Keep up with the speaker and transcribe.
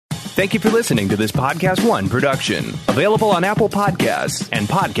Thank you for listening to this Podcast One production. Available on Apple Podcasts and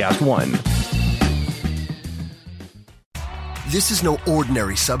Podcast One. This is no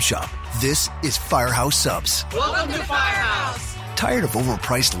ordinary sub shop. This is Firehouse Subs. Welcome to Firehouse. Tired of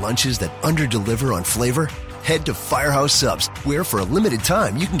overpriced lunches that underdeliver on flavor? Head to Firehouse Subs, where for a limited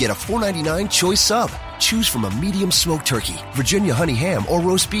time you can get a $4.99 choice sub. Choose from a medium smoked turkey, Virginia honey ham, or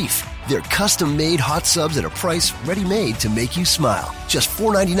roast beef. They're custom-made hot subs at a price ready-made to make you smile. Just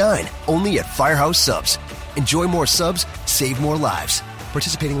 $4.99, only at Firehouse Subs. Enjoy more subs, save more lives.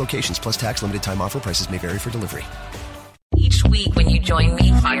 Participating locations plus tax, limited time offer. Prices may vary for delivery. Each week when you join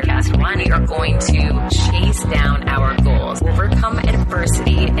me, Podcast One, we are going to chase down our goals, overcome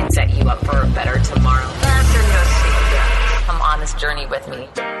adversity, and set you up for a better tomorrow. That's your no secret. Come on this journey with me.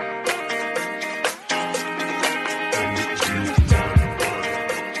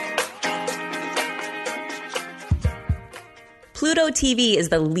 Pluto TV is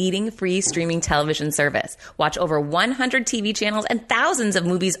the leading free streaming television service. Watch over 100 TV channels and thousands of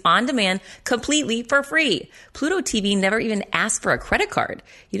movies on demand completely for free. Pluto TV never even asks for a credit card.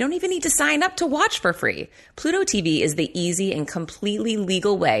 You don't even need to sign up to watch for free. Pluto TV is the easy and completely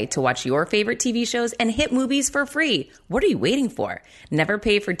legal way to watch your favorite TV shows and hit movies for free. What are you waiting for? Never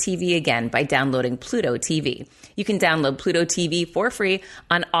pay for TV again by downloading Pluto TV. You can download Pluto TV for free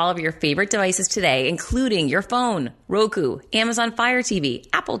on all of your favorite devices today, including your phone, Roku, Amazon Fire TV,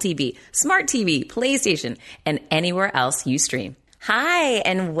 Apple TV, Smart TV, PlayStation, and anywhere else you stream. Hi,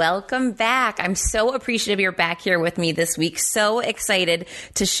 and welcome back. I'm so appreciative you're back here with me this week. So excited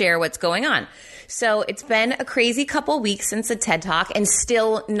to share what's going on. So it's been a crazy couple weeks since the TED Talk and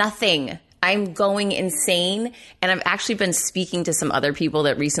still nothing. I'm going insane, and I've actually been speaking to some other people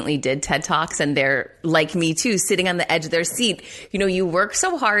that recently did TED Talks, and they're like me too, sitting on the edge of their seat. You know, you work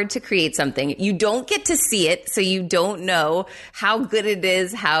so hard to create something. You don't get to see it, so you don't know how good it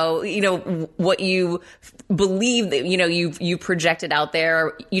is, how, you know, what you believe that, you know, you projected out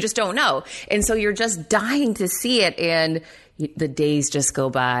there. You just don't know. And so you're just dying to see it, and the days just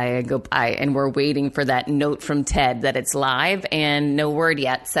go by, and we're waiting for that note from Ted that it's live and no word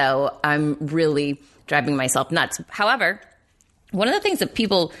yet. So I'm really driving myself nuts. However, one of the things that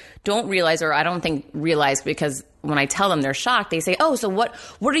people don't realize, or I don't think realize, because when I tell them, they're shocked. They say, oh, so what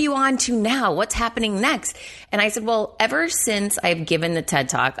are you on to now? What's happening next? And I said, well, ever since I've given the TED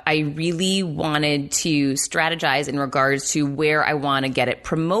Talk, I really wanted to strategize in regards to where I want to get it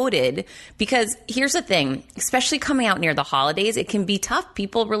promoted. Because here's the thing, especially coming out near the holidays, it can be tough.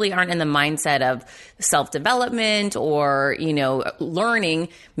 People really aren't in the mindset of self-development or, you know, learning.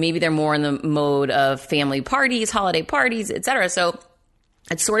 Maybe they're more in the mode of family parties, holiday parties, etc. So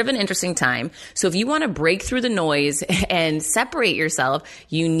it's sort of an interesting time. So if you want to break through the noise and separate yourself,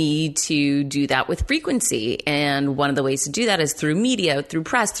 you need to do that with frequency. And one of the ways to do that is through media, through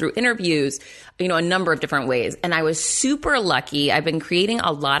press, through interviews, you know, a number of different ways. And I was super lucky. I've been creating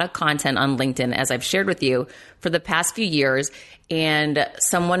a lot of content on LinkedIn, as I've shared with you, for the past few years. And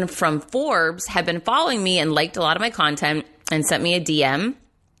someone from Forbes had been following me and liked a lot of my content and sent me a DM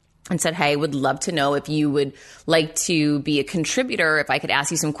and said, hey, would love to know if you would like to be a contributor, if I could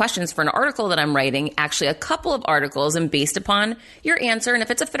ask you some questions for an article that I'm writing, actually a couple of articles, and based upon your answer, and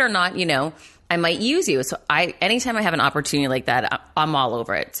if it's a fit or not, you know, I might use you. So anytime I have an opportunity like that, I'm all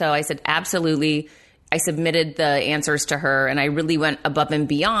over it. So I said, absolutely. I submitted the answers to her, and I really went above and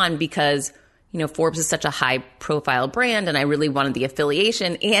beyond because, you know, Forbes is such a high profile brand, and I really wanted the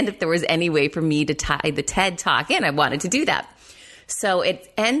affiliation. And if there was any way for me to tie the TED Talk in, I wanted to do that. So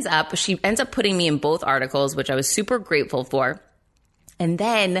she ends up putting me in both articles, which I was super grateful for. And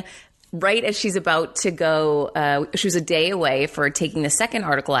then right as she's about to go, she was a day away for taking the second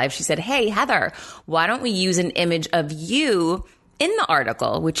article live. She said, hey, Heather, why don't we use an image of you in the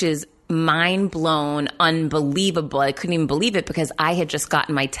article, which is mind blown, unbelievable. I couldn't even believe it because I had just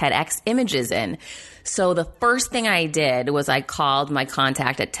gotten my TEDx images in. So the first thing I did was I called my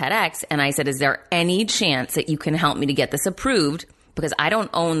contact at TEDx and I said, is there any chance that you can help me to get this approved? Because I don't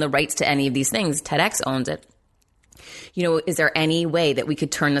own the rights to any of these things. TEDx owns it. You know, is there any way that we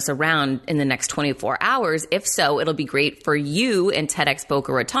could turn this around in the next 24 hours? If so, it'll be great for you and TEDx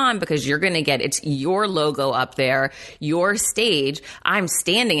Boca Raton because you're going to get, it's your logo up there, your stage. I'm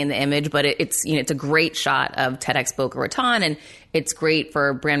standing in the image, but it's, you know, it's a great shot of TEDx Boca Raton, and it's great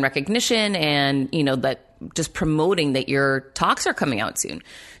for brand recognition and, you know, that just promoting that your talks are coming out soon.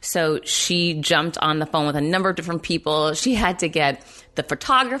 So she jumped on the phone with a number of different people. She had to get the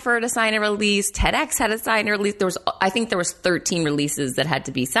photographer to sign a release. TEDx had to sign a release. I think there was 13 releases that had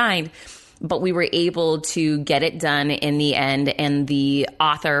to be signed, but we were able to get it done in the end. And the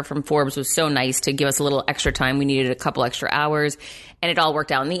author from Forbes was so nice to give us a little extra time. We needed a couple extra hours. And it all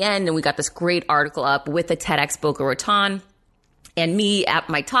worked out in the end. And we got this great article up with the TEDx Boca Raton and me at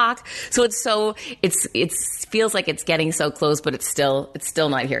my talk. So it feels like it's getting so close, but it's still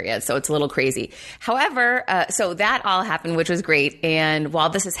not here yet. So it's a little crazy. However, so that all happened, which was great. And while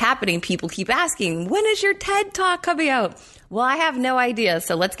this is happening, people keep asking, when is your TED Talk coming out? Well, I have no idea.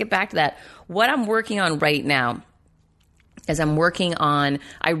 So let's get back to that. What I'm working on right now is I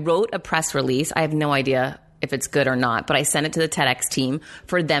wrote a press release. I have no idea if it's good or not, but I sent it to the TEDx team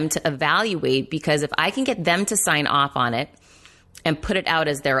for them to evaluate, because if I can get them to sign off on it and put it out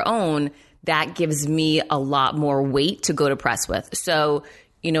as their own, that gives me a lot more weight to go to press with. So,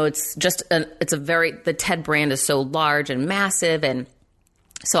 the TED brand is so large and massive. And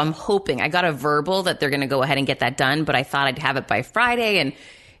so I'm hoping, I got a verbal that they're going to go ahead and get that done, but I thought I'd have it by Friday.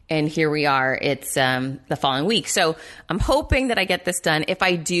 And here we are. It's the following week. So I'm hoping that I get this done. If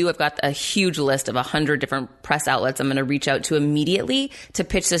I do, I've got a huge list of 100 different press outlets I'm going to reach out to immediately to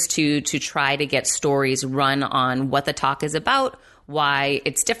pitch this to try to get stories run on what the talk is about, why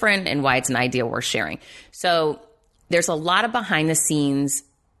it's different, and why it's an idea worth sharing. So there's a lot of behind the scenes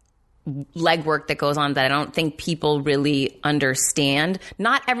legwork that goes on that I don't think people really understand.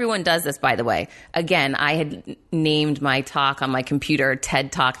 Not everyone does this, by the way. Again, I had named my talk on my computer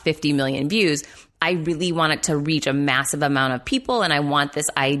TED Talk 50 million views. I really want it to reach a massive amount of people, and I want this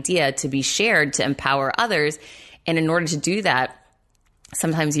idea to be shared to empower others. And in order to do that,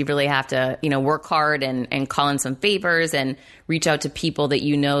 sometimes you really have to, work hard and call in some favors and reach out to people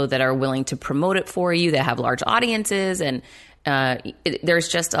that that are willing to promote it for you, that have large audiences. And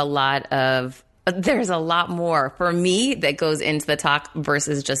there's a lot more for me that goes into the talk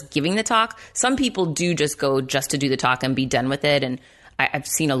versus just giving the talk. Some people do just go just to do the talk and be done with it. And I've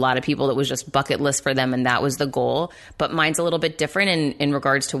seen a lot of people that was just bucket list for them and that was the goal. But mine's a little bit different in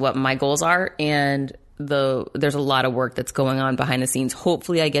regards to what my goals are. And there's a lot of work that's going on behind the scenes.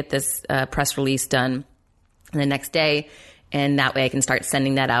 Hopefully I get this press release done the next day. And that way I can start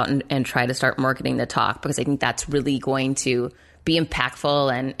sending that out and try to start marketing the talk, because I think that's really going to be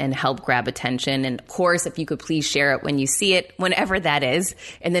impactful and help grab attention. And of course, if you could please share it when you see it, whenever that is,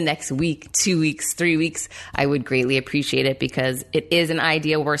 in the next week, 2 weeks, 3 weeks, I would greatly appreciate it, because it is an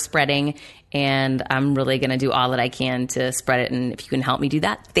idea worth spreading. And I'm really going to do all that I can to spread it. And if you can help me do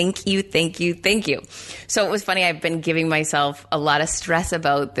that, thank you, thank you, thank you. So it was funny. I've been giving myself a lot of stress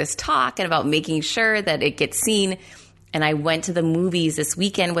about this talk and about making sure that it gets seen. And I went to the movies this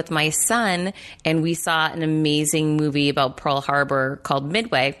weekend with my son, and we saw an amazing movie about Pearl Harbor called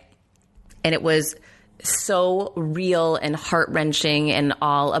Midway. And it was so real and heart-wrenching and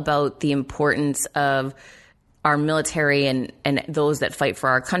all about the importance of our military and those that fight for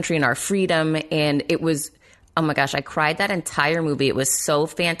our country and our freedom. And it was, oh my gosh, I cried that entire movie. It was so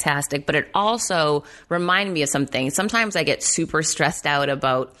fantastic. But it also reminded me of something. Sometimes I get super stressed out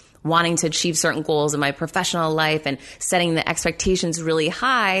about wanting to achieve certain goals in my professional life and setting the expectations really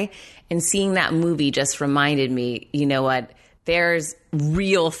high. And seeing that movie just reminded me, you know what, there's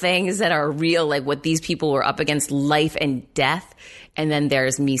real things that are real, like what these people were up against, life and death. And then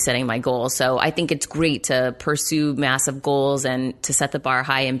there's me setting my goals. So I think it's great to pursue massive goals and to set the bar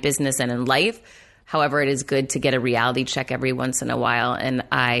high in business and in life. However, it is good to get a reality check every once in a while. And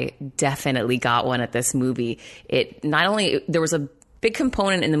I definitely got one at this movie. There was a big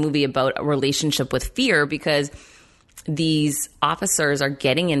component in the movie about a relationship with fear, because these officers are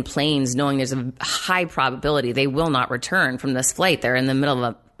getting in planes knowing there's a high probability they will not return from this flight. They're in the middle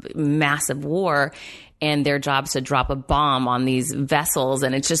of a massive war, and their job is to drop a bomb on these vessels.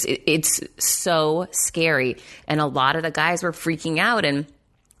 And it's so scary. And a lot of the guys were freaking out. And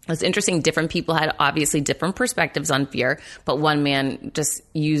it's interesting. Different people had obviously different perspectives on fear, but one man just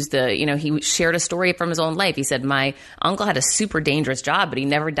used he shared a story from his own life. He said, my uncle had a super dangerous job, but he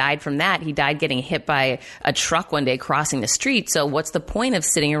never died from that. He died getting hit by a truck one day crossing the street. So what's the point of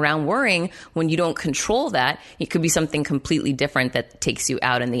sitting around worrying when you don't control that? It could be something completely different that takes you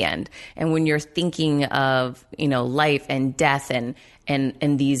out in the end. And when you're thinking of, life and death and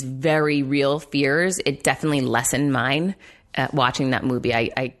these very real fears, it definitely lessened mine. Watching that movie,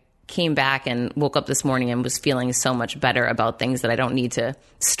 I came back and woke up this morning and was feeling so much better about things that I don't need to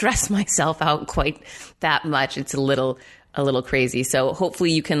stress myself out quite that much. It's a little crazy. So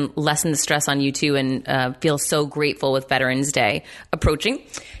hopefully you can lessen the stress on you too, and feel so grateful with Veterans Day approaching.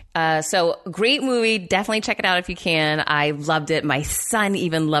 So great movie. Definitely check it out if you can. I loved it. My son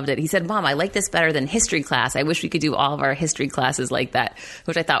even loved it. He said, Mom, I like this better than history class. I wish we could do all of our history classes like that,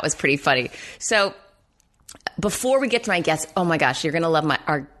 which I thought was pretty funny. So before we get to my guests, oh my gosh, you're going to love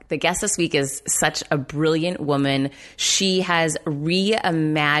The guest this week is such a brilliant woman. She has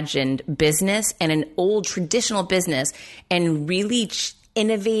reimagined business and an old traditional business and really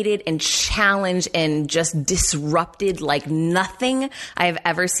innovated and challenged and just disrupted like nothing I've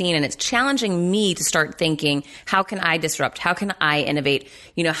ever seen. And it's challenging me to start thinking, how can I disrupt? How can I innovate?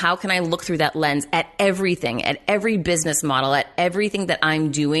 You know, how can I look through that lens at everything, at every business model, at everything that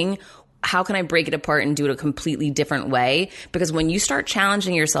I'm doing? How can I break it apart and do it a completely different way? Because when you start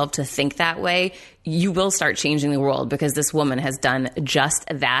challenging yourself to think that way, you will start changing the world, because this woman has done just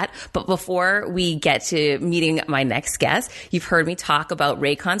that. But before we get to meeting my next guest, you've heard me talk about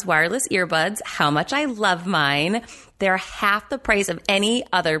Raycon's wireless earbuds, how much I love mine. They're half the price of any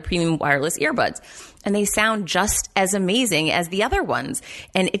other premium wireless earbuds, and they sound just as amazing as the other ones.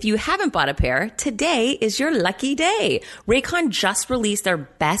 And if you haven't bought a pair, today is your lucky day. Raycon just released their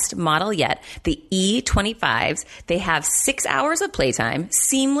best model yet, the E25s. They have 6 hours of playtime,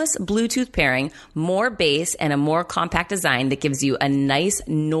 seamless Bluetooth pairing, more bass, and a more compact design that gives you a nice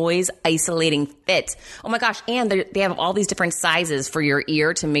noise isolating fit. Oh my gosh. And they have all these different sizes for your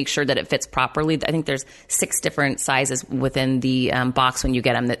ear to make sure that it fits properly. I think there's 6 different sizes within the box when you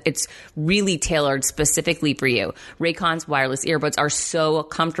get them. It's really tailored specifically for you. Raycon's wireless earbuds are so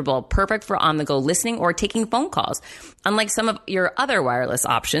comfortable, perfect for on-the-go listening or taking phone calls. Unlike some of your other wireless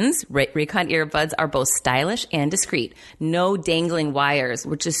options, Raycon earbuds are both stylish and discreet. No dangling wires,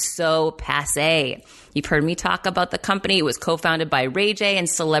 which is so passé. You've heard me talk about the company. It was co-founded by Ray J, and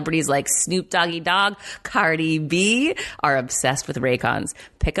celebrities like Snoop Doggy Dogg, Cardi B are obsessed with Raycons.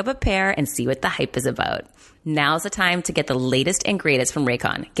 Pick up a pair and see what the hype is about. Now's the time to get the latest and greatest from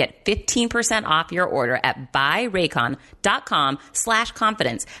Raycon. Get 15% off your order at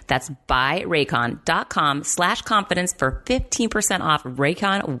buyraycon.com/confidence. That's buyraycon.com/confidence for 15% off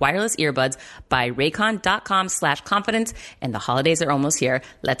Raycon wireless earbuds. Buyraycon.com/confidence. And the holidays are almost here.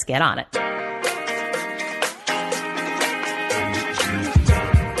 Let's get on it.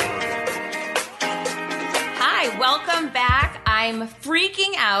 Welcome back. I'm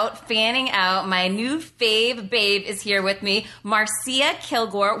freaking out, fanning out. My new fave babe is here with me, Marcia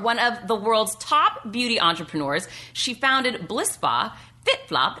Kilgore, one of the world's top beauty entrepreneurs. She founded Bliss Spa,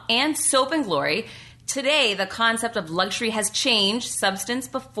 FitFlop, and Soap and Glory. Today, the concept of luxury has changed: substance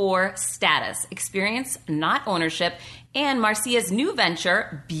before status, experience, not ownership. And Marcia's new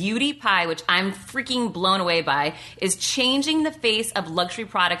venture, Beauty Pie, which I'm freaking blown away by, is changing the face of luxury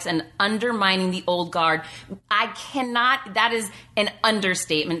products and undermining the old guard. That is an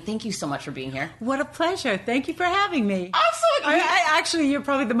understatement. Thank you so much for being here. What a pleasure. Thank you for having me. Absolutely. Actually, you're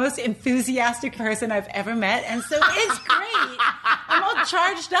probably the most enthusiastic person I've ever met, and so it's great. I'm all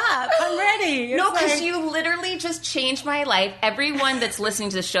charged up. I'm ready. No, because you literally just changed my life. Everyone that's listening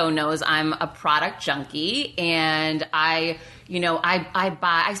to the show knows I'm a product junkie, and I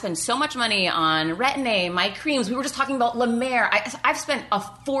spend so much money on Retin-A, my creams. We were just talking about La Mer. I've spent a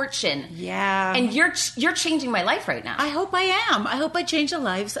fortune. Yeah. And you're changing my life right now. I hope I am. I hope I change the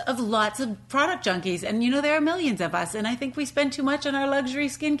lives of lots of product junkies. And, there are millions of us. And I think we spend too much on our luxury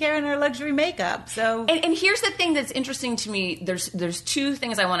skincare and our luxury makeup. So, And here's the thing that's interesting to me. There's 2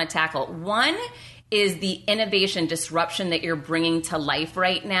 things I want to tackle. One is the innovation disruption that you're bringing to life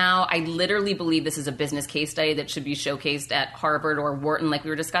right now. I literally believe this is a business case study that should be showcased at Harvard or Wharton, like we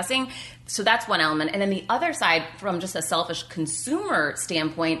were discussing. So that's one element. And then the other side, from just a selfish consumer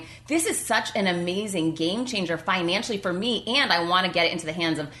standpoint, this is such an amazing game changer financially for me. And I want to get it into the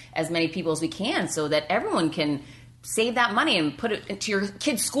hands of as many people as we can so that everyone can save that money and put it into your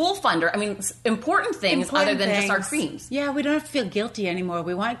kid's school fund. I mean, important things other than just our creams. Yeah, we don't have to feel guilty anymore.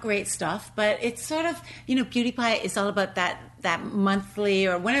 We want great stuff, but it's sort of, Beauty Pie is all about that monthly,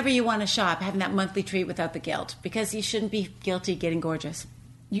 or whenever you want to shop, having that monthly treat without the guilt, because you shouldn't be guilty getting gorgeous.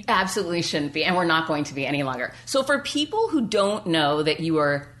 You absolutely shouldn't be, and we're not going to be any longer. So for people who don't know that you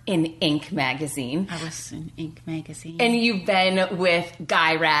are in Inc. magazine. I was in Inc. magazine. And you've been with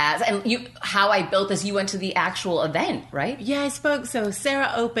Guy Raz. And how I built this, you went to the actual event, right? Yeah, I spoke. So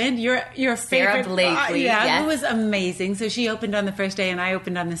Sarah opened, your favorite. Sarah Blakely. It was amazing. So she opened on the first day and I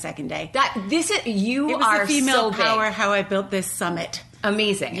opened on the second day. It was the female power, how I built this summit.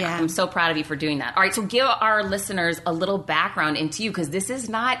 Amazing. Yeah. I'm so proud of you for doing that. All right, so give our listeners a little background into you, because this is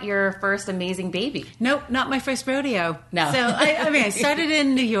not your first amazing baby. Nope, not my first rodeo. No. So, I started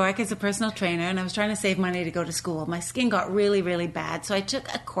in New York as a personal trainer, and I was trying to save money to go to school. My skin got really, really bad, so I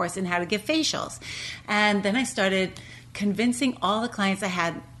took a course in how to give facials. And then I started convincing all the clients I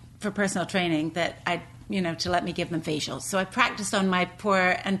had for personal training that to let me give them facials. So I practiced on my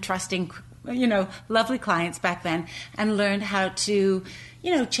poor and trusting lovely clients back then, and learned how to,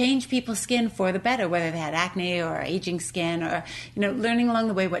 change people's skin for the better, whether they had acne or aging skin, or, learning along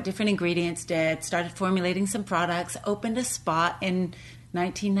the way what different ingredients did, started formulating some products, opened a spa in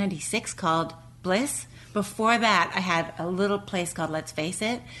 1996 called Bliss. Before that, I had a little place called Let's Face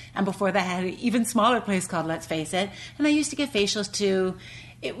It. And before that, I had an even smaller place called Let's Face It. And I used to give facials to...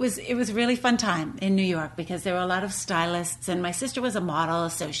 It was a really fun time in New York because there were a lot of stylists, and my sister was a model,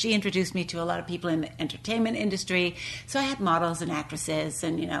 so she introduced me to a lot of people in the entertainment industry. So I had models and actresses,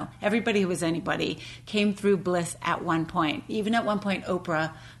 and everybody who was anybody came through Bliss at one point. Even at one point,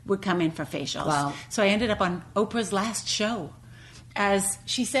 Oprah would come in for facials. Wow. So I ended up on Oprah's last show. As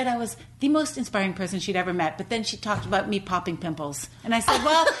she said, I was the most inspiring person she'd ever met. But then she talked about me popping pimples. And I said,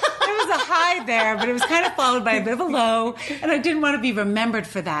 well, there was a high there, but it was kind of followed by a bit of a low. And I didn't want to be remembered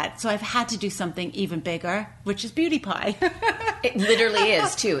for that. So I've had to do something even bigger, which is Beauty Pie. It literally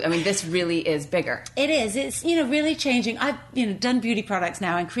is, too. I mean, this really is bigger. It is. It's, really changing. I've, done beauty products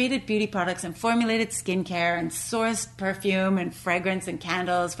now and created beauty products and formulated skincare and sourced perfume and fragrance and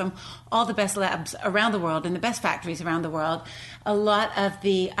candles from all the best labs around the world and the best factories around the world. A lot of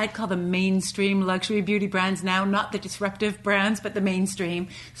the, I'd call them mainstream luxury beauty brands now, not the disruptive brands, but the mainstream,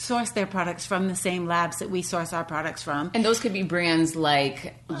 source their products from the same labs that we source our products from. And those could be brands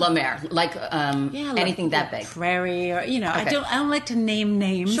like La Mer, like anything that big. Prairie, or, Okay. I don't like to name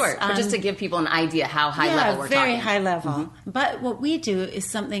names. Sure, but just to give people an idea how high level we're talking. Very high level. Mm-hmm. But what we do is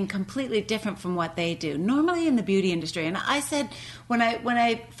something completely different from what they do. Normally in the beauty industry, and I said, when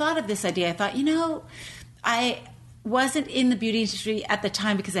I thought of this idea, I thought, I wasn't in the beauty industry at the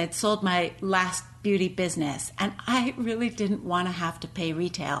time because I had sold my last beauty business, and I really didn't want to have to pay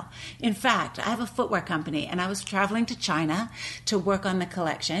retail. In fact, I have a footwear company, and I was traveling to China to work on the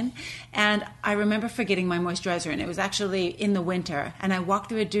collection, and I remember forgetting my moisturizer, and it was actually in the winter, and I walked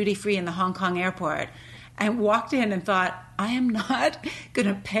through a duty-free in the Hong Kong airport and walked in and thought, I am not going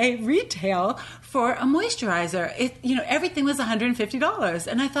to pay retail for a moisturizer. Everything was $150.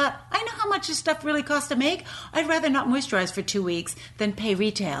 And I thought, I know how much this stuff really costs to make. I'd rather not moisturize for 2 weeks than pay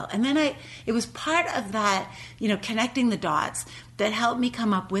retail. And then it was part of that, connecting the dots that helped me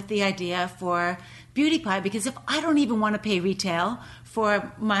come up with the idea for Beauty Pie. Because if I don't even want to pay retail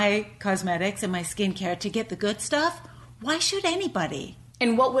for my cosmetics and my skincare to get the good stuff, why should anybody?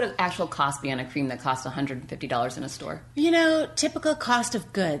 And what would an actual cost be on a cream that costs $150 in a store? Typical cost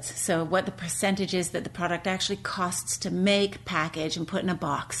of goods. So what the percentage is that the product actually costs to make, package, and put in a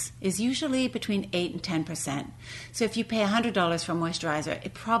box is usually between 8 and 10%. So if you pay $100 for moisturizer,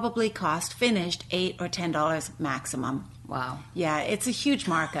 it probably costs finished $8 or $10 maximum. Wow. Yeah, it's a huge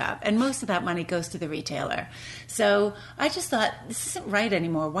markup, and most of that money goes to the retailer. So I just thought, this isn't right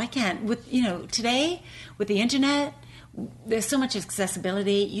anymore. Why can't, today, with the internet, there's so much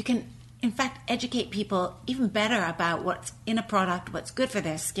accessibility. You can, in fact, educate people even better about what's in a product, what's good for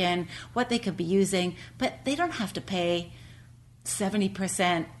their skin, what they could be using, but they don't have to pay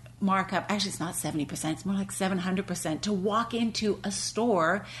 70% markup. Actually, it's not 70%. It's more like 700% to walk into a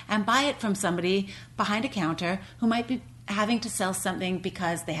store and buy it from somebody behind a counter who might be having to sell something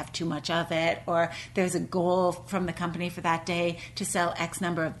because they have too much of it, or there's a goal from the company for that day to sell X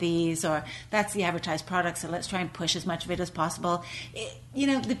number of these, or that's the advertised product, so let's try and push as much of it as possible.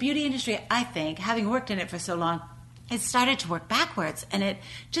 The beauty industry, I think, having worked in it for so long, it started to work backwards, and it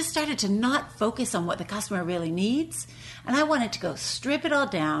just started to not focus on what the customer really needs. And I wanted to go strip it all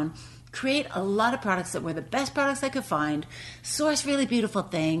down, create a lot of products that were the best products I could find, source really beautiful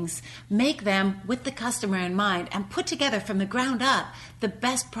things, make them with the customer in mind, and put together from the ground up the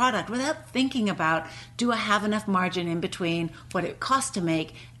best product without thinking about, do I have enough margin in between what it costs to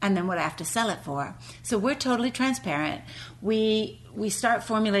make and then what I have to sell it for? So we're totally transparent. We start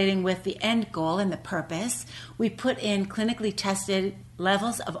formulating with the end goal and the purpose. We put in clinically tested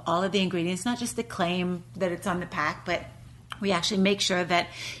levels of all of the ingredients, not just the claim that it's on the pack, but we actually make sure that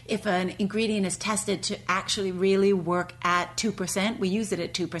if an ingredient is tested to actually really work at 2%, we use it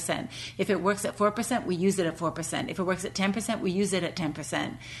at 2%. If it works at 4%, we use it at 4%. If it works at 10%, we use it at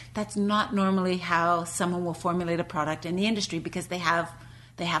 10%. That's not normally how someone will formulate a product in the industry because they have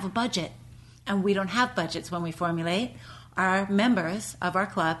a budget. And we don't have budgets when we formulate. Our members of our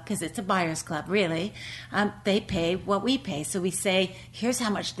club, because it's a buyer's club really, they pay what we pay. So we say, here's how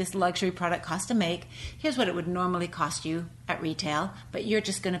much this luxury product costs to make. Here's what it would normally cost you at retail, but you're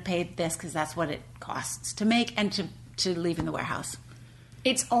just going to pay this because that's what it costs to make and to leave in the warehouse.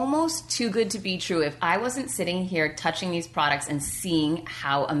 It's almost too good to be true. If I wasn't sitting here touching these products and seeing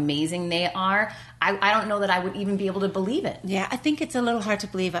how amazing they are, I don't know that I would even be able to believe it. Yeah, I think it's a little hard to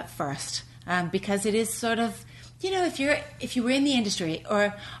believe at first because it is sort of, if you were in the industry,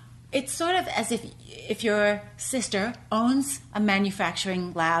 or It's sort of as if your sister owns a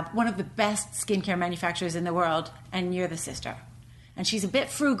manufacturing lab, one of the best skincare manufacturers in the world, and you're the sister. And she's a bit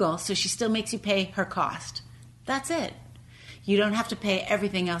frugal, so she still makes you pay her cost. That's it. You don't have to pay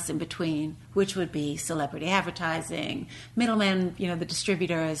everything else in between, which would be celebrity advertising, middlemen, the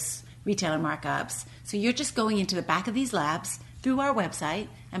distributors, retailer markups. So you're just going into the back of these labs through our website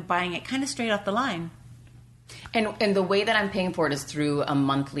and buying it kind of straight off the line. And the way that I'm paying for it is through a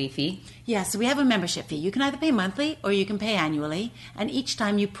monthly fee? Yeah, so we have a membership fee. You can either pay monthly or you can pay annually. And each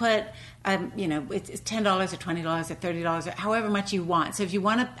time you put, it's $10 or $20 or $30 or however much you want. So if you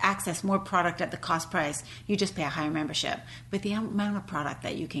want to access more product at the cost price, you just pay a higher membership. But the amount of product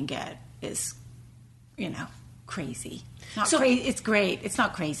that you can get is, crazy. It's great. It's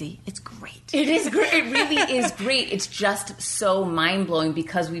not crazy. It's great. It is great. It really is great. It's just so mind-blowing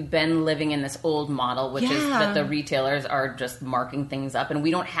because we've been living in this old model, which is that the retailers are just marking things up and we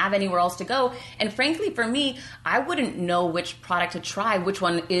don't have anywhere else to go. And frankly, for me, I wouldn't know which product to try, which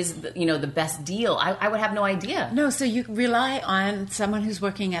one is the best deal. I would have no idea. No, so you rely on someone who's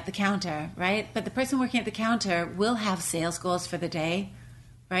working at the counter, right? But the person working at the counter will have sales goals for the day.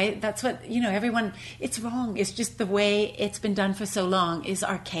 Right? That's what, everyone, it's wrong. It's just the way it's been done for so long is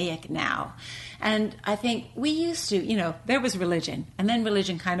archaic now. And I think we used to, there was religion, and then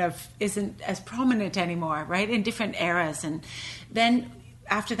religion kind of isn't as prominent anymore, right? In different eras. And then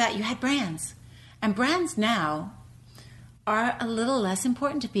after that, you had brands. And brands now are a little less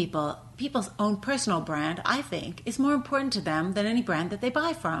important to people. People's own personal brand, I think, is more important to them than any brand that they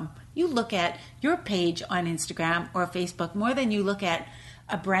buy from. You look at your page on Instagram or Facebook more than you look at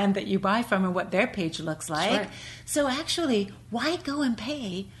a brand that you buy from and what their page looks like. Sure. So actually, why go and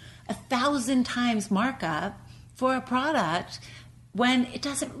pay 1,000 times markup for a product when it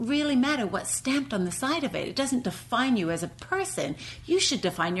doesn't really matter what's stamped on the side of it? It doesn't define you as a person. You should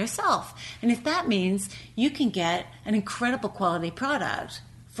define yourself. And if that means you can get an incredible quality product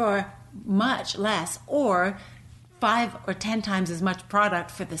for much less or 5 or 10 times as much product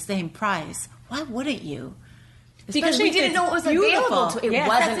for the same price, why wouldn't you? Because we didn't know it was available to it. It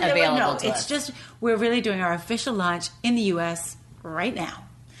wasn't available to us. It's just, we're really doing our official launch in the U.S. right now.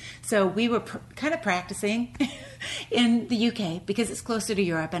 So we were kind of practicing in the UK because it's closer to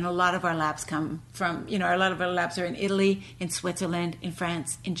Europe, and a lot of our labs come from, a lot of our labs are in Italy, in Switzerland, in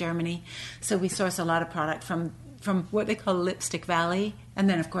France, in Germany. So we source a lot of product from what they call Lipstick Valley. And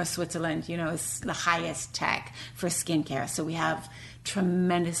then, of course, Switzerland, is the highest tech for skincare. So we have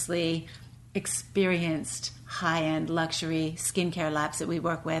tremendously experienced high-end luxury skincare labs that we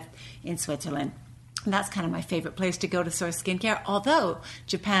work with in Switzerland. And that's kind of my favorite place to go to source skincare, although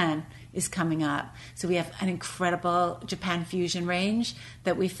Japan is coming up. So we have an incredible Japan Fusion range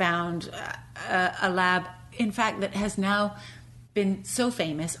that we found a lab, in fact, that has now been so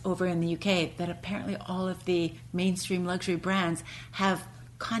famous over in the UK that apparently all of the mainstream luxury brands have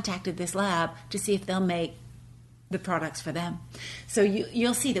contacted this lab to see if they'll make the products for them. So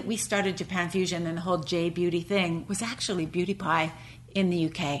you'll see that we started Japan Fusion, and the whole J Beauty thing was actually Beauty Pie in the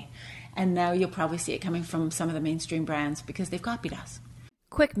UK. And now you'll probably see it coming from some of the mainstream brands because they've copied us.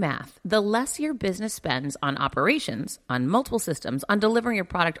 Quick math. The less your business spends on operations, on multiple systems, on delivering your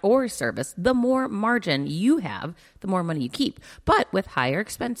product or service, the more margin you have, the more money you keep. But with higher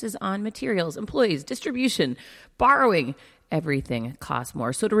expenses on materials, employees, distribution, borrowing, everything costs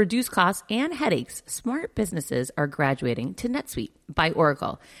more. So to reduce costs and headaches, smart businesses are graduating to NetSuite by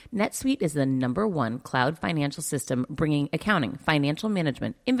Oracle. NetSuite is the #1 cloud financial system bringing accounting, financial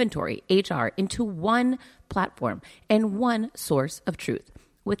management, inventory, HR into one platform and one source of truth.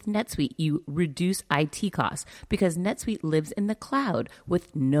 With NetSuite, you reduce IT costs because NetSuite lives in the cloud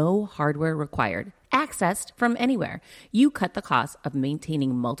with no hardware required, accessed from anywhere. You cut the cost of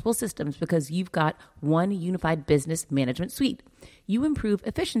maintaining multiple systems because you've got one unified business management suite. You improve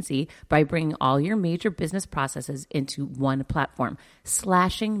efficiency by bringing all your major business processes into one platform,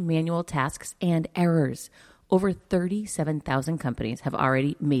 slashing manual tasks and errors. Over 37,000 companies have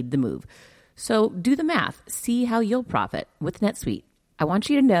already made the move. So do the math. See how you'll profit with NetSuite. I want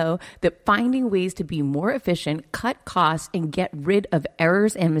you to know that finding ways to be more efficient, cut costs, and get rid of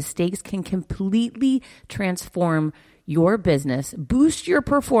errors and mistakes can completely transform your business, boost your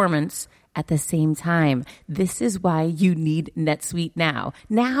performance at the same time. This is why you need NetSuite now.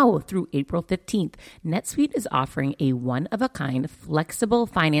 Now through April 15th, NetSuite is offering a one-of-a-kind flexible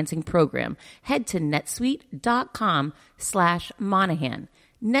financing program. Head to netsuite.com/Monahan.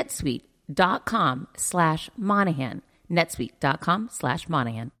 netsuite.com/Monahan.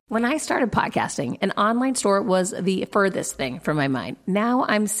 netsuite.com/Monahan. When I started podcasting, an online store was the furthest thing from my mind. Now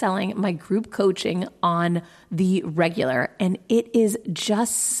I'm selling my group coaching on the regular, and it is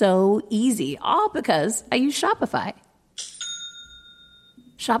just so easy, all because I use Shopify.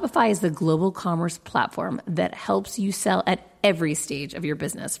 Shopify is the global commerce platform that helps you sell at every stage of your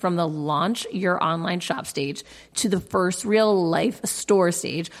business, from the launch your online shop stage to the first real life store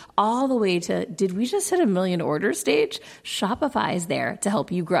stage, all the way to, did we just hit 1 million orders stage? Shopify is there to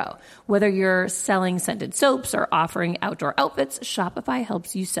help you grow. Whether you're selling scented soaps or offering outdoor outfits, Shopify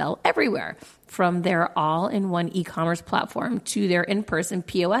helps you sell everywhere. From their all-in-one e-commerce platform to their in-person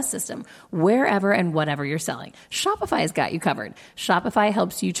POS system, wherever and whatever you're selling, Shopify has got you covered. Shopify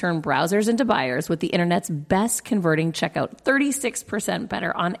helps you turn browsers into buyers with the internet's best converting checkout, 36%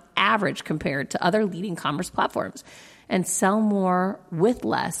 better on average compared to other leading commerce platforms, and sell more with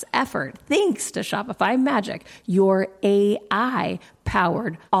less effort thanks to Shopify Magic, your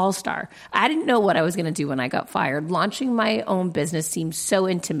AI-powered all-star. I didn't know what I was going to do when I got fired. Launching my own business seemed so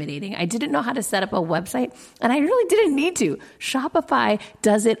intimidating. I didn't know how to set up a website, and I really didn't need to. Shopify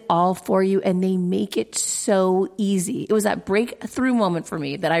does it all for you, and they make it so easy. It was that breakthrough moment for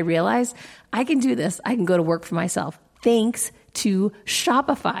me that I realized I can do this. I can go to work for myself thanks to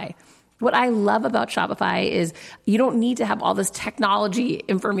Shopify. What I love about Shopify is you don't need to have all this technology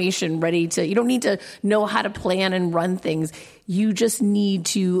information ready to, you don't need to know how to plan and run things. You just need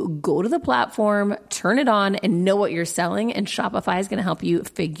to go to the platform, turn it on, and know what you're selling, and Shopify is going to help you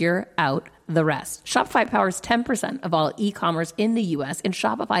figure out the rest. Shopify powers 10% of all e-commerce in the U.S., and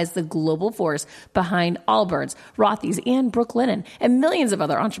Shopify is the global force behind Allbirds, Rothy's, and Brooklinen, and millions of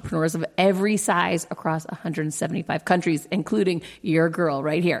other entrepreneurs of every size across 175 countries, including your girl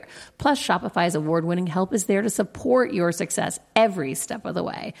right here. Plus, Shopify's award-winning help is there to support your success every step of the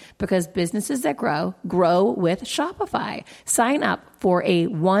way, because businesses that grow, grow with Shopify. Sign up for a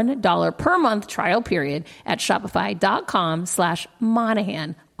 $1 per month trial period at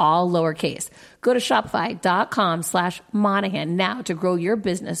shopify.com/Monahan, all lowercase. Go to shopify.com/Monahan now to grow your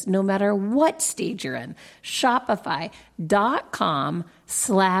business no matter what stage you're in.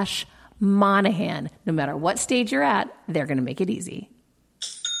 Shopify.com/Monahan. No matter what stage you're at, they're going to make it easy.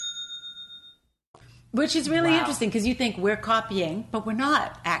 Which is really interesting, because you think we're copying, but we're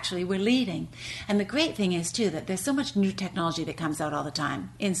not. Actually, we're leading. And the great thing is, too, that there's so much new technology that comes out all the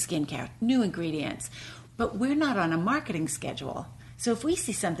time in skincare, new ingredients. But we're not on a marketing schedule. So if we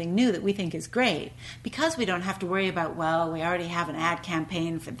see something new that we think is great, because we don't have to worry about, well, we already have an ad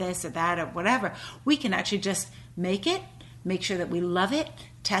campaign for this or that or whatever, we can actually just make it, make sure that we love it,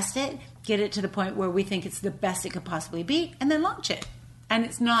 test it, get it to the point where we think it's the best it could possibly be, and then launch it. And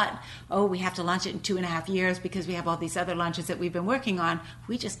it's not, oh, we have to launch it in 2.5 years because we have all these other launches that we've been working on.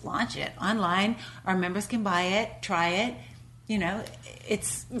 We just launch it online. Our members can buy it, try it. You know,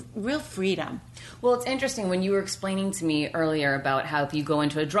 it's real freedom. Well, it's interesting when you were explaining to me earlier about how if you go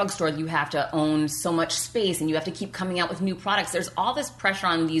into a drugstore, you have to own so much space and you have to keep coming out with new products. There's all this pressure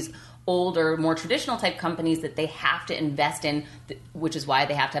on these older, more traditional type companies that they have to invest in, which is why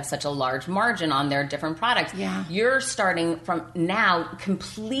they have to have such a large margin on their different products. Yeah. You're starting from now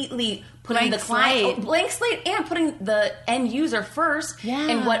completely putting blank the client slate. Blank slate and putting the end user first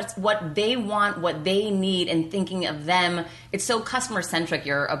and what they want, what they need, and thinking of them. It's so customer centric,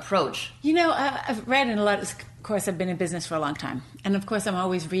 your approach. You know, I've read in a lot of course, I've been in business for a long time. And of course, I'm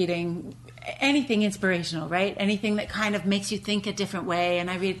always reading anything inspirational, right? Anything that kind of makes you think a different way. And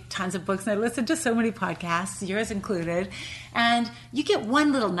I read tons of books and I listen to so many podcasts, yours included. And you get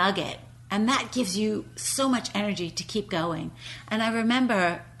one little nugget and that gives you so much energy to keep going. And I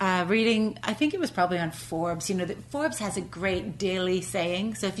remember reading, I think it was probably on Forbes, you know, that Forbes has a great daily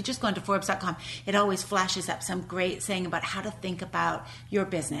saying. So if you just go into Forbes.com, it always flashes up some great saying about how to think about your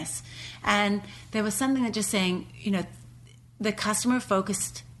business. And there was something that just saying, you know, the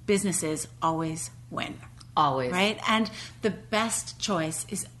customer-focused businesses always win. Always. Right? And the best choice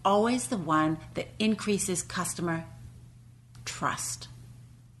is always the one that increases customer trust.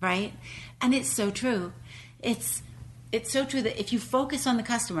 Right? And it's so true. It's so true that if you focus on the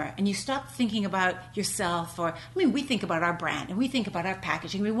customer and you stop thinking about yourself, or, I mean, we think about our brand and we think about our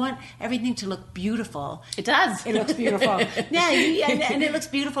packaging. We want everything to look beautiful. It does. It looks beautiful. and it looks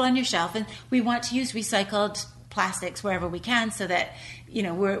beautiful on your shelf. And we want to use recycled plastics wherever we can so that, you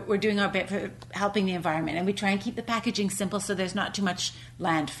know, we're doing our bit for helping the environment. And we try and keep the packaging simple so there's not too much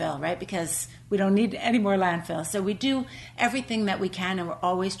landfill, right? Because we don't need any more landfill. So we do everything that we can, and we're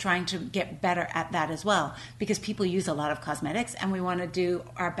always trying to get better at that as well, because people use a lot of cosmetics and we want to do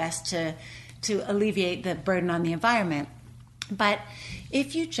our best to alleviate the burden on the environment. But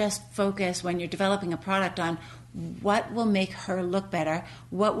if you just focus when you're developing a product on what will make her look better?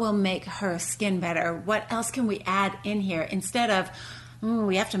 What will make her skin better? What else can we add in here instead of,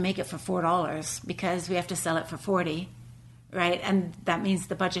 we have to make it for $4 because we have to sell it for $40, right? And that means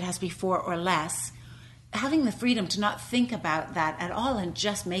the budget has to be $4 or less. Having the freedom to not think about that at all and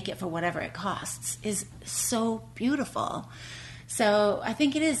just make it for whatever it costs is so beautiful. So I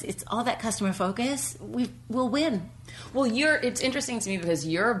think it's all that customer focus. We'll win. Well, it's interesting to me because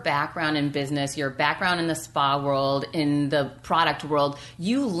your background in business, your background in the spa world, in the product world,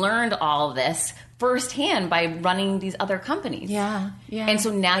 you learned all of this firsthand by running these other companies. Yeah. And so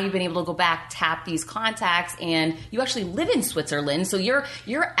now you've been able to go back, tap these contacts, and you actually live in Switzerland. So you're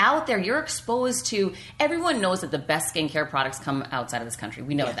out there, you're exposed to, everyone knows that the best skincare products come outside of this country.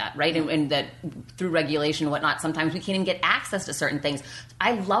 We know that, right? And that through regulation and whatnot, sometimes we can't even get access to certain things.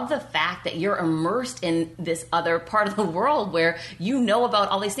 I love the fact that you're immersed in this other part of the world where you know about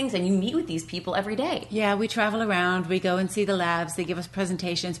all these things and you meet with these people every day. Yeah, we travel around, we go and see the labs, they give us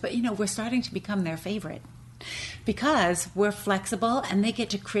presentations, but we're starting to become their favorite because we're flexible and they get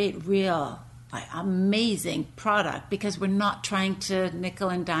to create real amazing product because we're not trying to nickel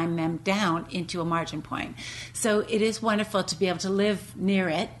and dime them down into a margin point. So it is wonderful to be able to live near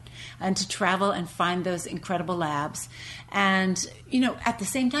it and to travel and find those incredible labs. And, at the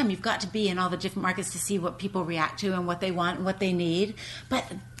same time, you've got to be in all the different markets to see what people react to and what they want and what they need. But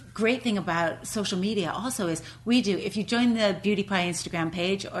great thing about social media also is if you join the Beauty Pie Instagram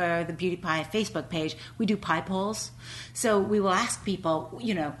page or the Beauty Pie Facebook page, we do pie polls. So we will ask people,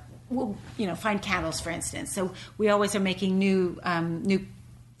 we'll find candles, for instance. So we always are making new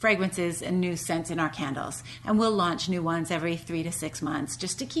fragrances and new scents in our candles. And we'll launch new ones every 3 to 6 months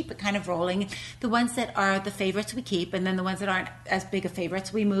just to keep it kind of rolling. The ones that are the favorites we keep, and then the ones that aren't as big of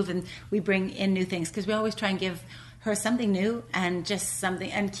favorites, we move and we bring in new things because we always try and give her something new and just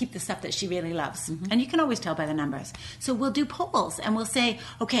something and keep the stuff that she really loves. Mm-hmm. And you can always tell by the numbers. So we'll do polls and we'll say,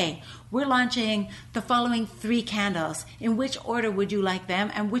 okay, we're launching the following 3 candles. In which order would you like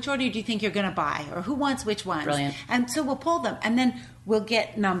them? And which order do you think you're going to buy? Or who wants which ones? Brilliant. And so we'll pull them and then we'll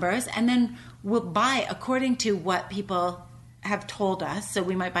get numbers and then we'll buy according to what people have told us. So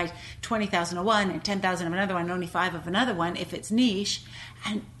we might buy 20,000 of one and 10,000 of another one, and only 5 of another one if it's niche.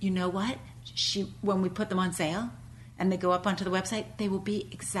 And you know what? When we put them on sale, and they go up onto the website, they will be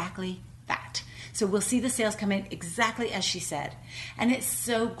exactly that. So we'll see the sales come in exactly as she said. And it's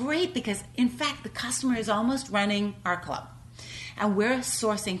so great because, in fact, the customer is almost running our club. And we're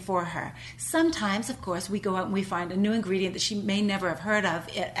sourcing for her. Sometimes, of course, we go out and we find a new ingredient that she may never have heard of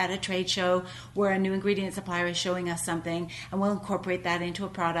at a trade show where a new ingredient supplier is showing us something, and we'll incorporate that into a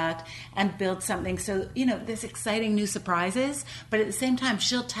product and build something. So, there's exciting new surprises, but at the same time,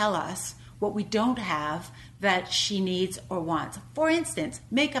 she'll tell us what we don't have that she needs or wants. For instance,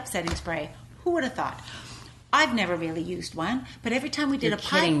 makeup setting spray. Who would have thought? I've never really used one, but every time we did You're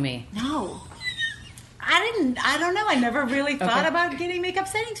kidding me. No. I don't know. I never really thought about getting makeup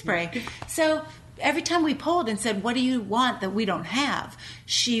setting spray. So every time we polled and said, what do you want that we don't have?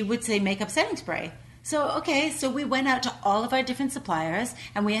 She would say makeup setting spray. So we went out to all of our different suppliers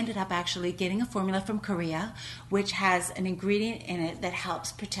and we ended up actually getting a formula from Korea, which has an ingredient in it that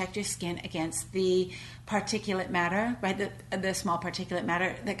helps protect your skin against the particulate matter, right? The small particulate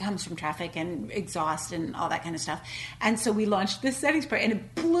matter that comes from traffic and exhaust and all that kind of stuff. And so we launched this setting spray and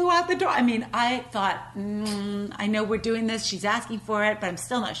it blew out the door. I mean, I thought, I know we're doing this. She's asking for it, but I'm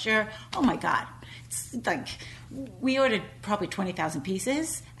still not sure. Oh my God. It's like we ordered probably 20,000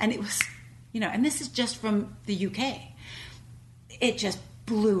 pieces and it was... and this is just from the UK. It just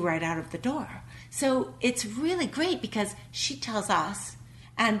blew right out of the door. So it's really great because she tells us,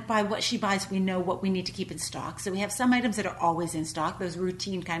 and by what she buys, we know what we need to keep in stock. So we have some items that are always in stock, those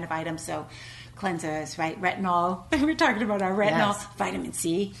routine kind of items. So cleansers, right? Retinol. We're talking about our retinol. Yes. Vitamin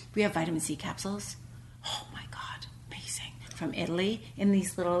C. We have vitamin C capsules. Oh my God, amazing. From Italy in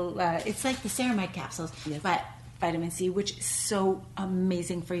these little, it's like the ceramide capsules, yes. But vitamin C, which is so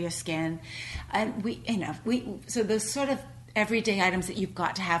amazing for your skin. And so those sort of everyday items that you've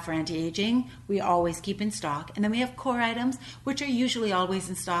got to have for anti-aging, we always keep in stock. And then we have core items, which are usually always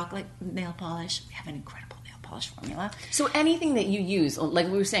in stock, like nail polish. We have an incredible nail polish formula. So anything that you use, like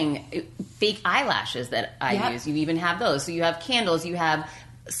we were saying, fake eyelashes that I use, you even have those. So you have candles, you have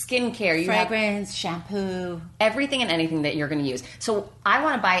skincare, you fragrance, shampoo, everything and anything that you're going to use. So I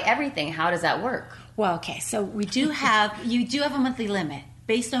want to buy everything. How does that work? Well, okay, so you do have a monthly limit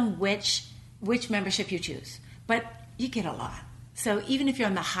based on which membership you choose, but you get a lot. So even if you're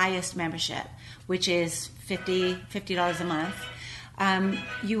on the highest membership, which is $50 a month,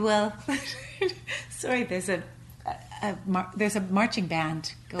 you will. Sorry, there's a there's a marching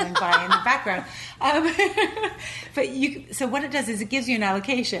band going by in the background. So what it does is it gives you an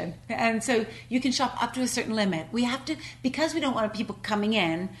allocation. And so you can shop up to a certain limit. We have to, because we don't want people coming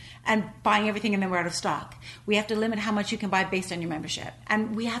in and buying everything and then we're out of stock, we have to limit how much you can buy based on your membership.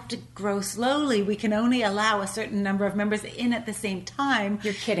 And we have to grow slowly. We can only allow a certain number of members in at the same time.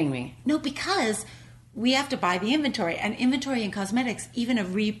 You're kidding me. No, because we have to buy the inventory. And inventory in cosmetics, even a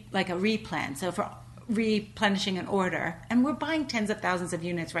replan. So for replenishing an order, and we're buying tens of thousands of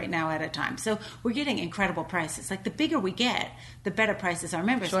units right now at a time, so we're getting incredible prices. Like, the bigger we get, the better prices our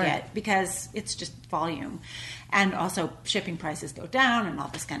members get, because it's just volume, and also shipping prices go down and all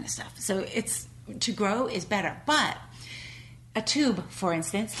this kind of stuff. So it's, to grow is better. But a tube, for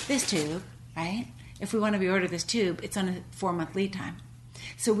instance, this tube, right, if we want to reorder this tube, it's on a 4-month lead time.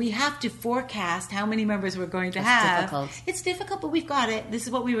 So we have to forecast how many members we're going to have. Difficult. It's difficult, but we've got it. This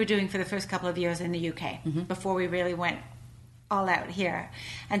is what we were doing for the first couple of years in the UK before we really went all out here.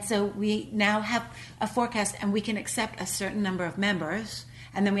 And so we now have a forecast, and we can accept a certain number of members,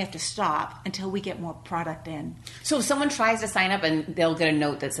 and then we have to stop until we get more product in. So if someone tries to sign up and they'll get a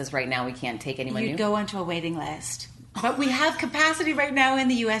note that says right now we can't take anyone new? You go onto a waiting list. But we have capacity right now in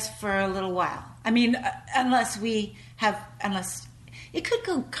the US for a little while. I mean, unless it could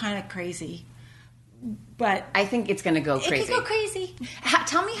go kind of crazy, but I think it's going to go crazy. It could go crazy.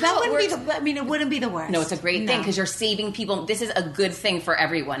 Tell me how it works. It wouldn't be the worst. No, it's a great thing because you're saving people. This is a good thing for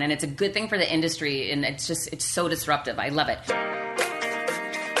everyone, and it's a good thing for the industry, and it's so disruptive. I love it.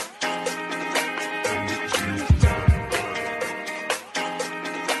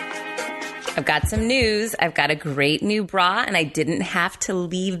 I've got some news. I've got a great new bra, and I didn't have to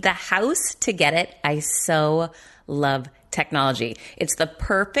leave the house to get it. I so love technology. It's the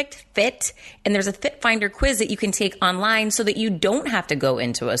perfect fit, and there's a fit finder quiz that you can take online so that you don't have to go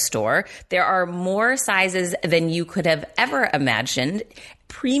into a store. There are more sizes than you could have ever imagined.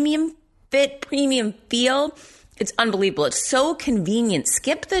 Premium fit, premium feel. It's unbelievable. It's so convenient.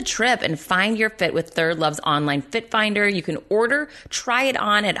 Skip the trip and find your fit with Third Love's online fit finder. You can order, try it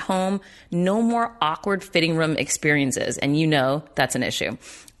on at home. No more awkward fitting room experiences. And you know that's an issue.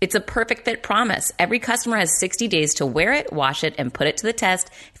 It's a perfect fit promise. Every customer has 60 days to wear it, wash it, and put it to the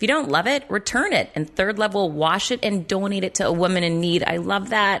test. If you don't love it, return it. And Third Love will wash it and donate it to a woman in need. I love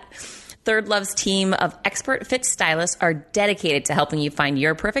that. Third Love's team of expert fit stylists are dedicated to helping you find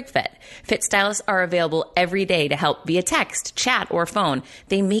your perfect fit. Fit stylists are available every day to help via text, chat, or phone.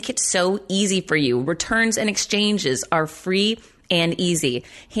 They make it so easy for you. Returns and exchanges are free and easy.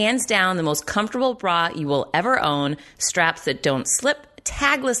 Hands down, the most comfortable bra you will ever own. Straps that don't slip,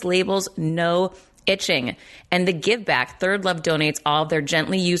 tagless labels, no itching. And the give back, Third Love donates all of their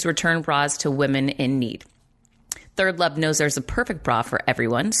gently used return bras to women in need. Third Love knows there's a perfect bra for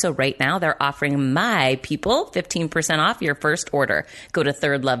everyone. So right now they're offering my people 15% off your first order. Go to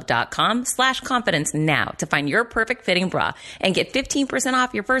thirdlove.com/confidence now to find your perfect fitting bra and get 15%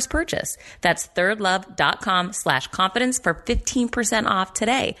 off your first purchase. That's thirdlove.com/confidence for 15% off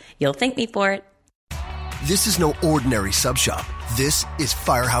today. You'll thank me for it. This is no ordinary sub shop. This is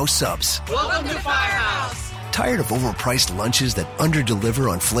Firehouse Subs. Welcome to Firehouse. Tired of overpriced lunches that underdeliver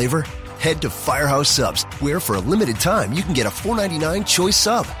on flavor? Head to Firehouse Subs, where for a limited time you can get a $4.99 choice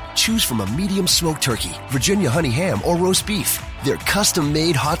sub. Choose from a medium smoked turkey, Virginia honey ham, or roast beef. They're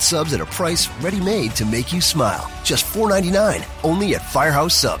custom-made hot subs at a price ready-made to make you smile. Just $4.99, only at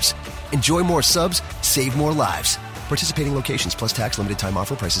Firehouse Subs. Enjoy more subs, save more lives. Participating locations plus tax, limited time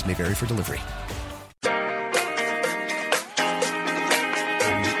offer. Prices may vary for delivery.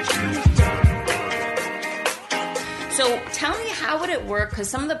 So tell me, how would it work? Because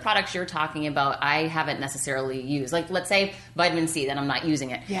some of the products you're talking about, I haven't necessarily used. Like, let's say vitamin C, then I'm not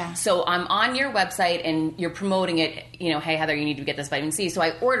using it. Yeah. So I'm on your website and you're promoting it, you know, hey, Heather, you need to get this vitamin C. So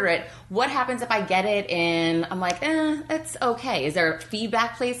I order it. What happens if I get it and I'm like, it's okay? Is there a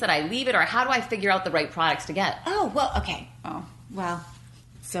feedback place that I leave it? Or how do I figure out the right products to get? Oh, well, okay.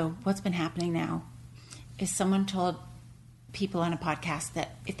 So what's been happening now is someone told people on a podcast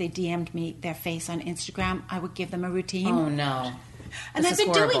that if they DM'd me their face on Instagram, I would give them a routine. Oh, no. And I've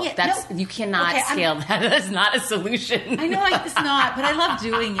been doing it. You cannot scale that. That's not a solution. I know it's not, but I love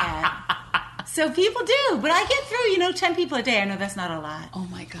doing it. So people do, but I get through, 10 people a day. I know that's not a lot. Oh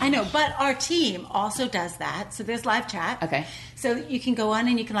my God. I know, but our team also does that. So there's live chat. Okay. So you can go on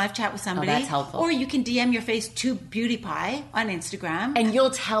and you can live chat with somebody. Oh, that's helpful. Or you can DM your face to Beauty Pie on Instagram. And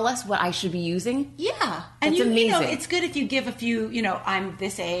you'll tell us what I should be using? Yeah. And It's amazing. It's good if you give a few, I'm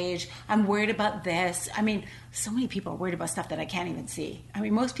this age, I'm worried about this. I mean, so many people are worried about stuff that I can't even see. I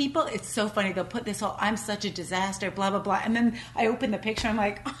mean, most people, it's so funny. They'll put this whole, I'm such a disaster, blah, blah, blah. And then I open the picture, I'm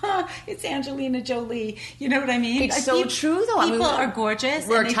like, it's Angelina Jolie. You know what I mean? It's so true, though. People are gorgeous.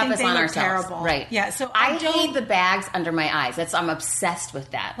 We're and they toughest think they on look ourselves. terrible. Right. Yeah. So I hate the bags under my eyes. I'm obsessed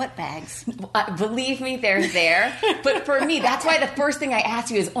with that. What bags? Believe me, they're there. But for me, that's why the first thing I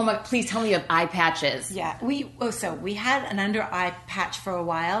ask you is, oh my, please tell me you have eye patches. Yeah. We had an under eye patch for a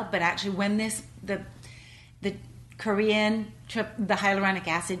while, but actually when the Korean the hyaluronic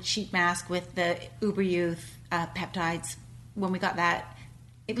acid sheet mask with the Uber Youth peptides, when we got that,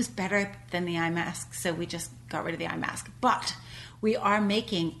 it was better than the eye mask, so we just got rid of the eye mask. But we are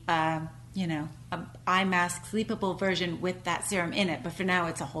making an eye mask sleepable version with that serum in it, but for now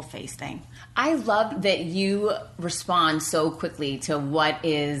it's a whole face thing. I love that you respond so quickly to what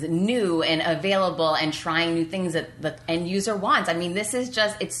is new and available and trying new things that the end user wants. I mean, this is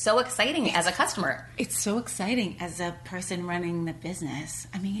it's so exciting as a customer. It's so exciting as a person running the business.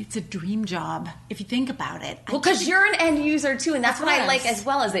 I mean, it's a dream job if you think about it. Well, because you're an end user too, and that's what I like as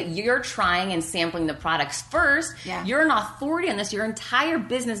well, is that you're trying and sampling the products first. Yeah. You're an authority on this. Your entire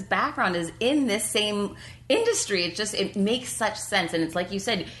business background is in this same industry. It makes such sense, and it's like you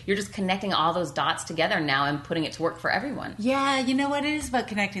said, you're just connecting all those dots together now and putting it to work for everyone. Yeah, you know what? It is about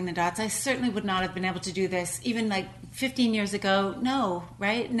connecting the dots. I certainly would not have been able to do this even like 15 years ago. No,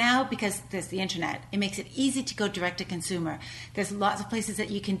 right? Now, because there's the internet, it makes it easy to go direct to consumer. There's lots of places that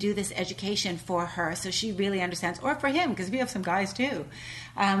you can do this education for her so she really understands, or for him, because we have some guys too.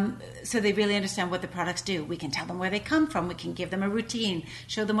 So they really understand what the products do. We can tell them where they come from. We can give them a routine,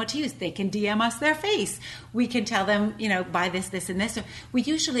 show them what to use. They can DM us their face. We can tell them, buy this, this, and this. We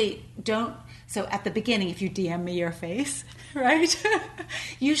usually don't. So at the beginning, if you DM me your face, right?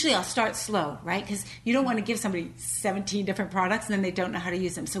 Usually I'll start slow, right? Because you don't want to give somebody 17 different products and then they don't know how to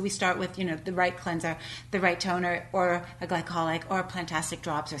use them. So we start with, the right cleanser, the right toner, or a glycolic, or plantastic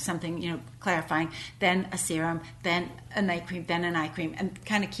drops, or something, clarifying, then a serum, then a night cream, then an eye cream, and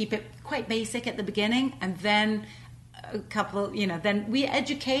kind of keep it quite basic at the beginning, and then a couple, then we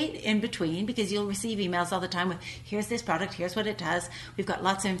educate in between, because you'll receive emails all the time with, here's this product, here's what it does. We've got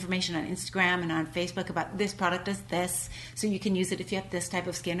lots of information on Instagram and on Facebook about this product does this, so you can use it if you have this type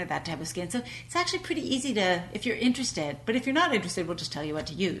of skin or that type of skin. So it's actually pretty easy if you're interested. But if you're not interested, we'll just tell you what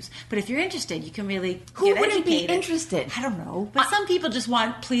to use. But if you're interested, you can really Who wouldn't be interested? I don't know. But some people just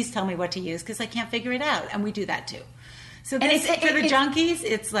want, please tell me what to use, because I can't figure it out. And we do that too. So for the junkies,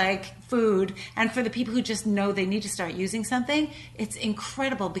 it's like food. And for the people who just know they need to start using something, it's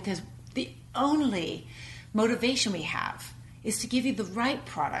incredible, because the only motivation we have is to give you the right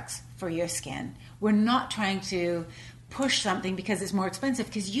products for your skin. We're not trying to push something because it's more expensive,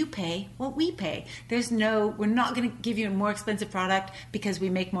 because you pay what we pay. We're not going to give you a more expensive product because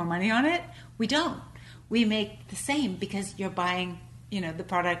we make more money on it. We don't. We make the same because you're buying the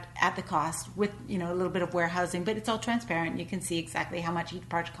product at the cost with, a little bit of warehousing, but it's all transparent. You can see exactly how much each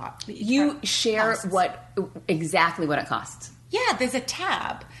part costs. You share exactly what it costs. Yeah, there's a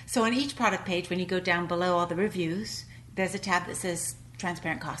tab. So on each product page, when you go down below all the reviews, there's a tab that says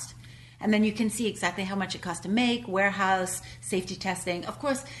transparent cost. And then you can see exactly how much it costs to make, warehouse, safety testing. Of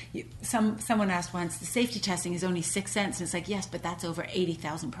course, someone asked once, the safety testing is only 6 cents. And it's like, yes, but that's over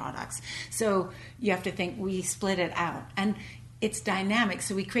 80,000 products. So you have to think, we split it out. And it's dynamic.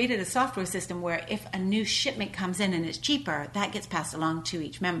 So we created a software system where if a new shipment comes in and it's cheaper, that gets passed along to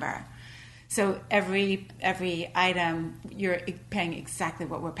each member. So every item, you're paying exactly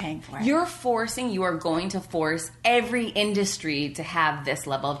what we're paying for. You are going to force every industry to have this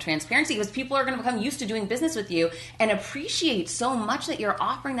level of transparency, because people are going to become used to doing business with you and appreciate so much that you're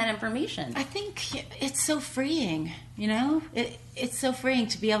offering that information. I think it's so freeing, It's so freeing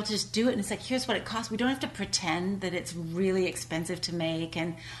to be able to just do it. And it's like, here's what it costs. We don't have to pretend that it's really expensive to make.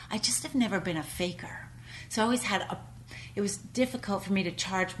 And I just have never been a faker. So I always had it was difficult for me to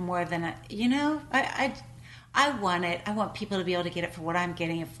charge more than I want it. I want people to be able to get it for what I'm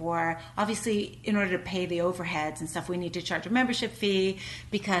getting it for. Obviously, in order to pay the overheads and stuff, we need to charge a membership fee,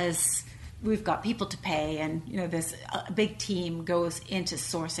 because we've got people to pay, and this a big team goes into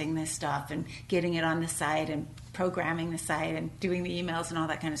sourcing this stuff and getting it on the site and programming the site and doing the emails and all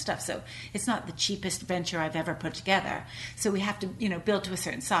that kind of stuff. So it's not the cheapest venture I've ever put together. So we have to build to a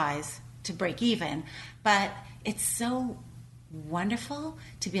certain size to break even. But it's so wonderful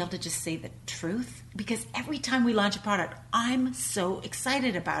to be able to just say the truth, because every time we launch a product, I'm so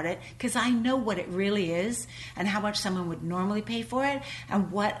excited about it, because I know what it really is and how much someone would normally pay for it,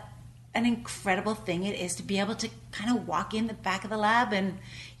 and what an incredible thing it is to be able to kind of walk in the back of the lab and,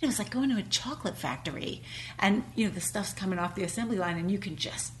 it's like going to a chocolate factory and, the stuff's coming off the assembly line and you can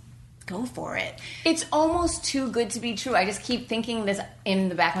just go for it. It's almost too good to be true. I just keep thinking this in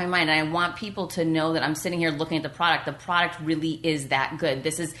the back of my mind, and I want people to know that I'm sitting here looking at the product. The product really is that good.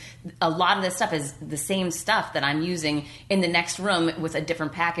 This is, a lot of this stuff is the same stuff that I'm using in the next room with a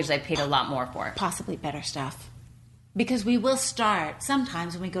different package that I paid a lot more for. Possibly better stuff. Because we will start,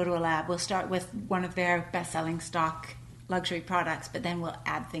 sometimes when we go to a lab, we'll start with one of their best-selling stock luxury products, but then we'll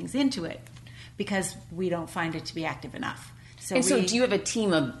add things into it because we don't find it to be active enough. So do you have a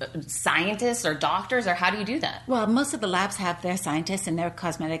team of scientists or doctors, or how do you do that? Well, most of the labs have their scientists and their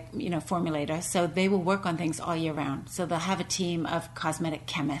cosmetic, formulators, so they will work on things all year round. So they'll have a team of cosmetic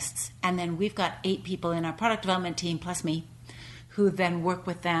chemists, and then we've got 8 people in our product development team, plus me, who then work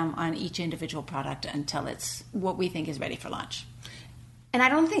with them on each individual product until it's what we think is ready for launch. And I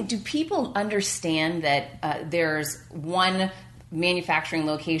don't think, do people understand that there's one manufacturing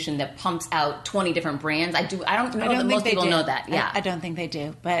location that pumps out 20 different brands? I don't know that most people know that. Yeah. I don't think they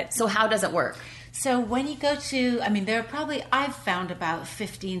do. But so how does it work? So when you go to, there are probably, I've found about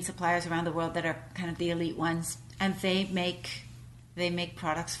 15 suppliers around the world that are kind of the elite ones, and they make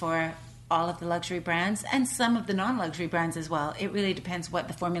products for all of the luxury brands and some of the non-luxury brands as well. It really depends what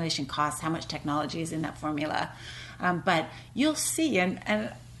the formulation costs, how much technology is in that formula. But you'll see,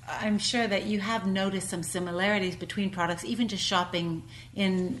 and I'm sure that you have noticed some similarities between products, even just shopping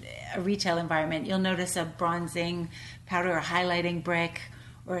in a retail environment. You'll notice a bronzing powder or highlighting brick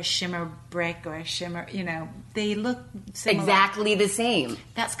or a shimmer brick or a shimmer, they look similar. Exactly the same.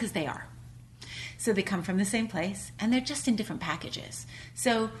 That's because they are. So they come from the same place, and they're just in different packages.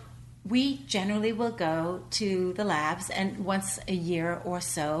 So we generally will go to the labs, and once a year or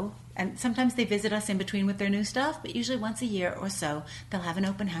so, and sometimes they visit us in between with their new stuff, but usually once a year or so, they'll have an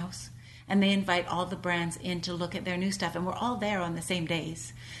open house, and they invite all the brands in to look at their new stuff, and we're all there on the same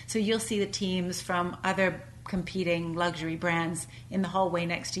days. So you'll see the teams from other competing luxury brands in the hallway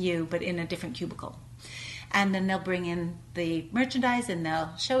next to you, but in a different cubicle. And then they'll bring in the merchandise and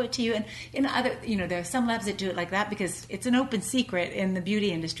they'll show it to you. And in other, there are some labs that do it like that because it's an open secret in the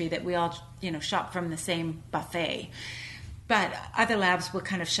beauty industry that we all, shop from the same buffet. But other labs will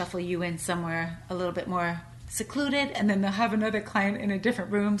kind of shuffle you in somewhere a little bit more secluded, and then they'll have another client in a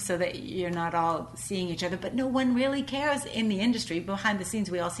different room so that you're not all seeing each other. But no one really cares in the industry. Behind the scenes,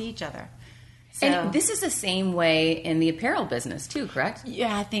 we all see each other. So, and this is the same way in the apparel business too, correct?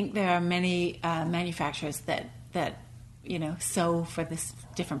 Yeah, I think there are many manufacturers that sew for this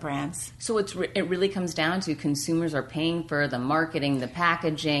different brands. So it really comes down to consumers are paying for the marketing, the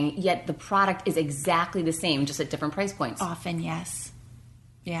packaging, yet the product is exactly the same, just at different price points. Often, yes.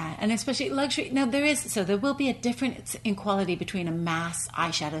 Yeah, and especially luxury. Now, there will be a difference in quality between a mass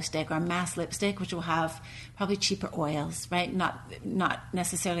eyeshadow stick or a mass lipstick, which will have probably cheaper oils, right? Not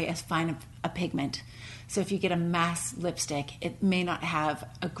necessarily as fine a pigment. So if you get a mass lipstick, it may not have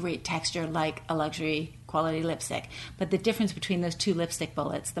a great texture like a luxury quality lipstick. But the difference between those two lipstick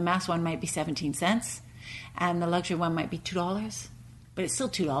bullets, the mass one might be 17 cents, and the luxury one might be $2. But it's still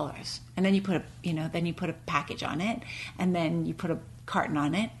 $2. And then you put a package on it, and then you put a carton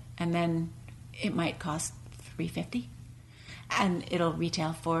on it, and then it might cost $3.50, and it'll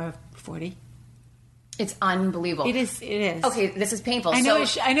retail for $40. It's unbelievable. It is. Okay, this is painful. I know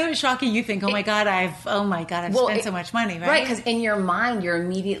it's shocking. You think, oh my God, I've spent so much money, right? Right, because in your mind, you're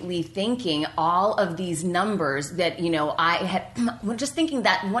immediately thinking all of these numbers that, I had, just thinking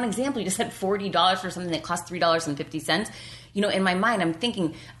that one example, you just said $40 for something that cost $3.50. In my mind, I'm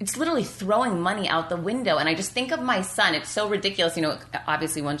thinking it's literally throwing money out the window. And I just think of my son. It's so ridiculous.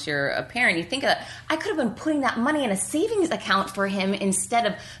 Obviously, once you're a parent, you think of that. I could have been putting that money in a savings account for him instead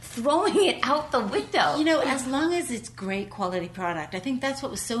of throwing it out the window. As long as it's great quality product, I think that's what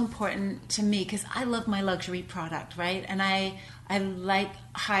was so important to me, because I love my luxury product, right? And I like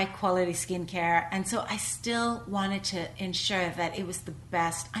high quality skincare, and so I still wanted to ensure that it was the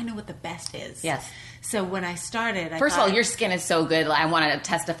best. I know what the best is. Yes. So when I started, First of all, your skin is so good. I want to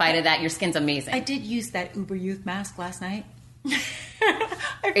testify to that. Your skin's amazing. I did use that Uber Youth mask last night.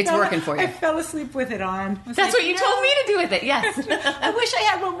 It's working for you. I fell asleep with it on. That's what you told me to do with it. Yes. I wish I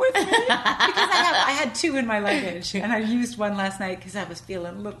had one with me, because I had 2 in my luggage, and I used one last night because I was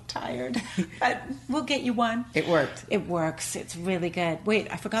feeling a little tired. But we'll get you one. It worked. It works. It's really good. Wait,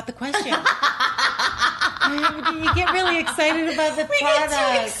 I forgot the question. You get really excited about the product. We get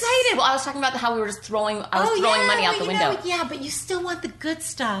too excited. Well, I was talking about how we were just throwing money out the window. Yeah, but you still want the good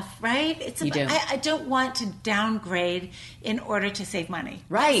stuff, right? You do. I don't want to downgrade in order to save money.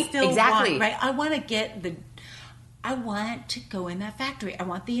 Right, exactly. I want to get I want to go in that factory. I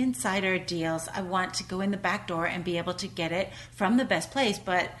want the insider deals. I want to go in the back door and be able to get it from the best place,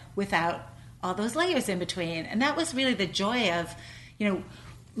 but without all those layers in between. And that was really the joy of,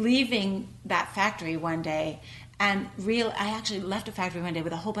 leaving that factory one day. And I actually left a factory one day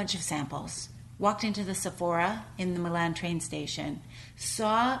with a whole bunch of samples. Walked into the Sephora in the Milan train station,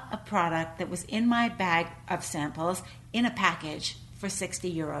 saw a product that was in my bag of samples in a package for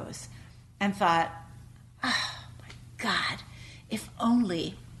 60 euros, and thought, oh my God, if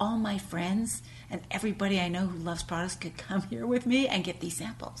only all my friends and everybody I know who loves products could come here with me and get these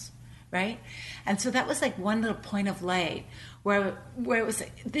samples, right? And so that was like one little point of light where it was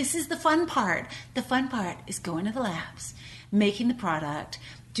like, this is the fun part. The fun part is going to the labs, making the product,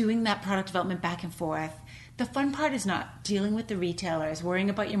 doing that product development back and forth. The fun part is not dealing with the retailers, worrying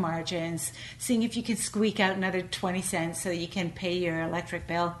about your margins, seeing if you can squeak out another 20 cents so you can pay your electric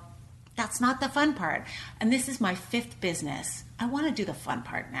bill. That's not the fun part. And this is my 5th business. I want to do the fun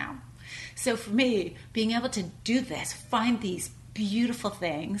part now. So for me, being able to do this, find these beautiful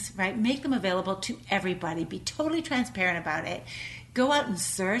things, right? Make them available to everybody, be totally transparent about it, go out and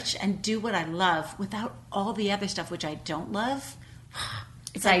search and do what I love without all the other stuff which I don't love.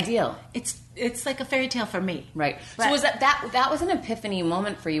 It's like, ideal. It's like a fairy tale for me. Right. But, so was that was an epiphany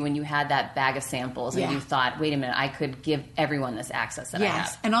moment for you when you had that bag of samples and you thought, wait a minute, I could give everyone this access that I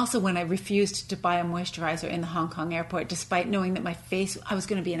have. And also when I refused to buy a moisturizer in the Hong Kong airport, despite knowing that I was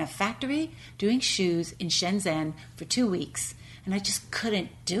going to be in a factory doing shoes in Shenzhen for 2 weeks, and I just couldn't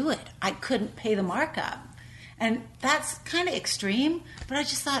do it. I couldn't pay the markup. And that's kind of extreme, but I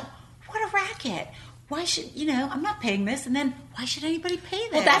just thought, what a racket. Why should, I'm not paying this, and then why should anybody pay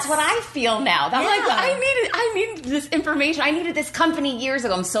this? Well, that's what I feel now. I'm like, I needed this information. I needed this company years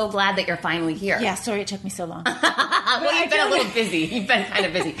ago. I'm so glad that you're finally here. Yeah, sorry it took me so long. Well, you've been a little busy. You've been kind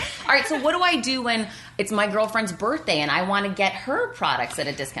of busy. All right, so what do I do when it's my girlfriend's birthday and I want to get her products at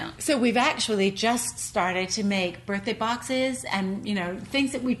a discount? So we've actually just started to make birthday boxes and,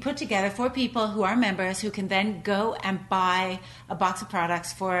 things that we put together for people who are members who can then go and buy a box of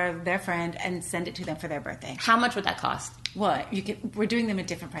products for their friend and send it to them for their birthday. How much would that cost? Well, we're doing them at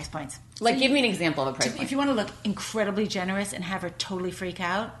different price points. Like, give me an example of a price point. If you want to look incredibly generous and have her totally freak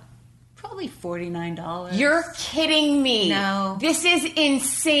out, probably $49. You're kidding me. No. This is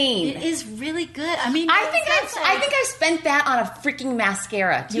insane. It is really good. I mean, I think I've spent that on a freaking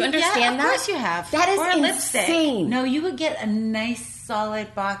mascara. Do you understand that? Of course you have. That is or a lipstick. Insane. No, you would get a nice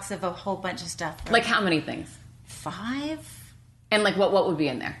solid box of a whole bunch of stuff. Right? Like how many things? 5. And like what would be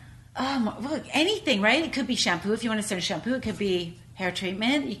in there? Look, anything, right? It could be shampoo if you want to start a shampoo. It could be hair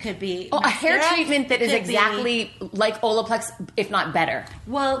treatment. It could be a hair treatment that is exactly like Olaplex, if not better.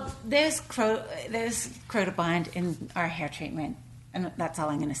 Well, there's Crotobond in our hair treatment. And that's all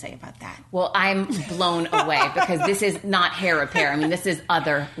I'm going to say about that. Well, I'm blown away because this is not hair repair. I mean, this is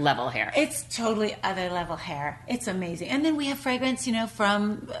other level hair. It's totally other level hair. It's amazing. And then we have fragrance,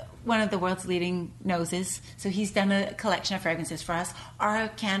 from one of the world's leading noses. So he's done a collection of fragrances for us. Our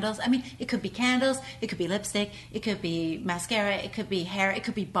candles, I mean, it could be candles, it could be lipstick, it could be mascara, it could be hair, it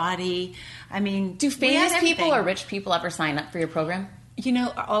could be body. I mean, do famous people or rich people ever sign up for your program?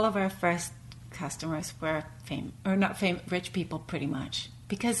 All of our first customers were rich people pretty much,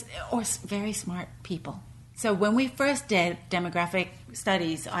 or very smart people. So when we first did demographic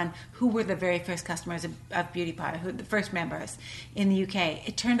studies on who were the very first customers of Beauty Pie, the first members in the UK,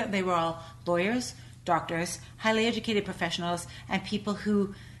 it turned out they were all lawyers, doctors, highly educated professionals, and people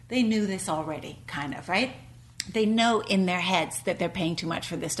who they knew this already, kind of, right? They know in their heads that they're paying too much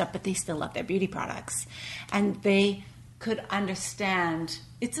for this stuff, but they still love their beauty products. And they could understand.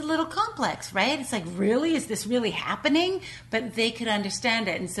 It's a little complex, right? It's like, really? Is this really happening? But they could understand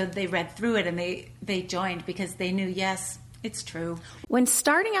it. And so they read through it and they joined because they knew, yes, it's true. When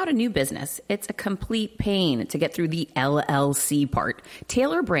starting out a new business, it's a complete pain to get through the LLC part.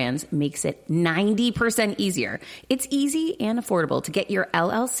 Taylor Brands makes it 90% easier. It's easy and affordable to get your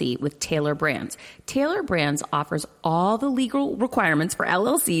LLC with Taylor Brands. Taylor Brands offers all the legal requirements for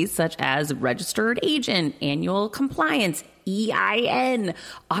LLCs, such as registered agent, annual compliance, EIN,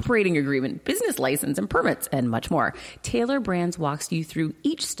 operating agreement, business license, and permits, and much more. Taylor Brands walks you through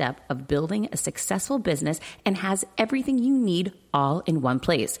each step of building a successful business and has everything you need all in one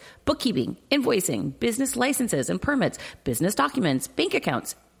place. Bookkeeping, invoicing, business licenses and permits, business documents, bank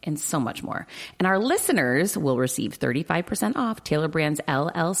accounts, and so much more. And our listeners will receive 35% off Taylor Brands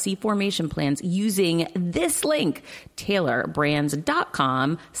LLC formation plans using this link,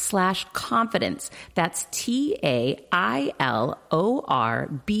 taylorbrands.com/confidence. That's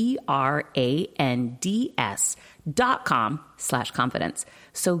TAILORBRANDS.com/confidence.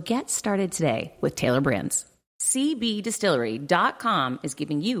 So get started today with Taylor Brands. CBDistillery.com is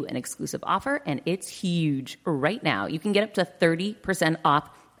giving you an exclusive offer, and it's huge. Right now, you can get up to 30% off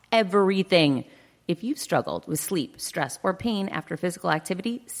everything. If you've struggled with sleep, stress, or pain after physical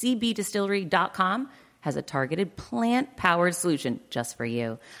activity, CBDistillery.com has a targeted plant-powered solution just for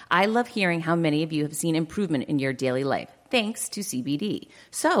you. I love hearing how many of you have seen improvement in your daily life thanks to CBD.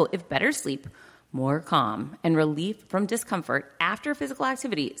 So if better sleep, more calm, and relief from discomfort after physical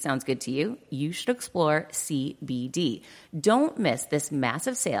activity sounds good to you, you should explore CBD. Don't miss this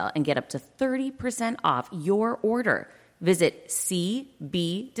massive sale and get up to 30% off your order. Visit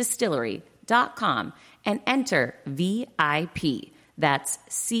cbdistillery.com and enter VIP. That's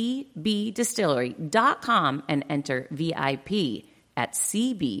cbdistillery.com and enter VIP at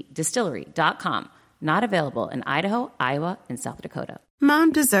cbdistillery.com. Not available in Idaho, Iowa, and South Dakota.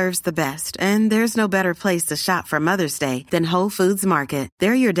 Mom deserves the best, and there's no better place to shop for Mother's Day than Whole Foods Market.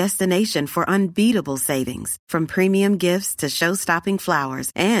 They're your destination for unbeatable savings, from premium gifts to show-stopping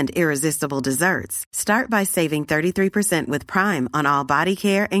flowers and irresistible desserts. Start by saving 33% with Prime on all body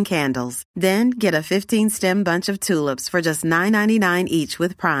care and candles. Then get a 15-stem bunch of tulips for just $9.99 each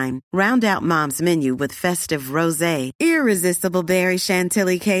with Prime. Round out Mom's menu with festive rosé, irresistible berry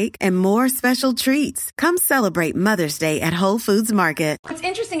chantilly cake, and more special treats. Come celebrate Mother's Day at Whole Foods Market. What's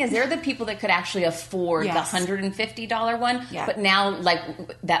interesting is they're the people that could actually afford the $150 one, but now, like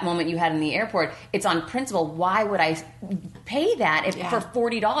that moment you had in the airport, it's on principle. Why would I pay that if for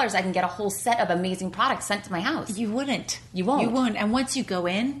 $40 I can get a whole set of amazing products sent to my house? You wouldn't. You won't. You won't. And once you go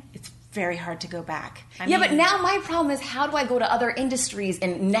in, it's very hard to go back. I mean, but now my problem is, how do I go to other industries?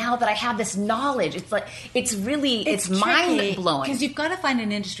 And now that I have this knowledge, it's like, it's mind blowing. Because you've got to find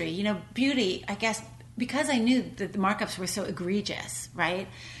an industry. You know, beauty, I guess, because I knew that the markups were so egregious, right?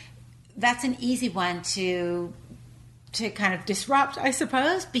 That's an easy one to kind of disrupt, I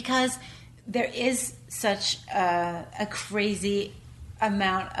suppose, because there is such a crazy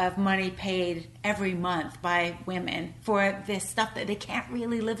amount of money paid every month by women for this stuff that they can't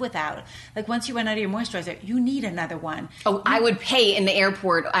really live without. Like, once you run out of your moisturizer, you need another one. Oh, I would pay in the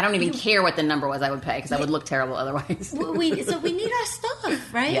airport. I don't even care what the number was. I would pay because I would look terrible otherwise. So we need our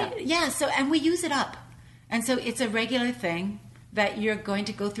stuff, right? Yeah. So, and we use it up. And so it's a regular thing that you're going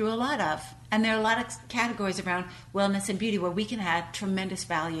to go through a lot of. And there are a lot of categories around wellness and beauty where we can add tremendous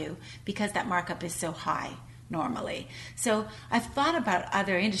value because that markup is so high normally. So I've thought about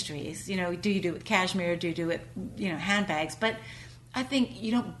other industries. You know, do you do it with cashmere? Do you do it, handbags? But I think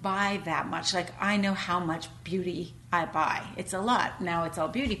you don't buy that much. Like, I know how much beauty I buy. It's a lot. Now it's all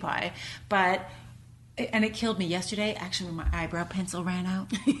beauty pie. And it killed me yesterday, actually, when my eyebrow pencil ran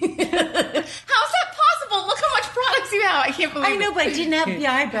out. How's that possible? Look how much products you have. I can't believe it. I know, but I didn't have the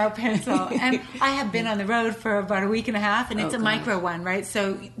eyebrow pencil. And I have been on the road for about a week and a half, and it's a micro one, right?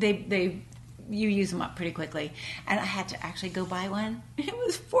 So you use them up pretty quickly. And I had to actually go buy one. It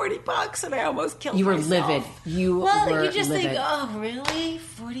was $40, and I almost killed myself. Livid. You just livid. Think, oh, really?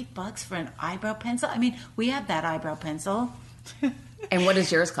 $40 for an eyebrow pencil? I mean, we have that eyebrow pencil. And what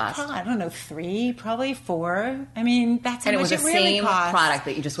does yours cost? I don't know, 3, probably 4. I mean, that's how much it really costs. And it was the same product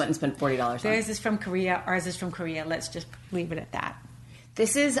that you just went and spent $40 on. Theirs is from Korea. Ours is from Korea. Let's just leave it at that.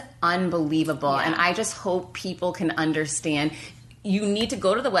 This is unbelievable. Yeah. And I just hope people can understand. You need to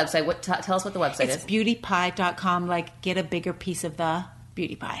go to the website. Tell us what the website is. It's beautypie.com, like get a bigger piece of the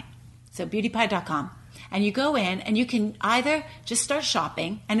beauty pie. So beautypie.com. And you go in, and you can either just start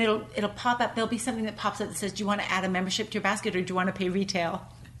shopping, and it'll pop up. There'll be something that pops up that says, do you want to add a membership to your basket, or do you want to pay retail?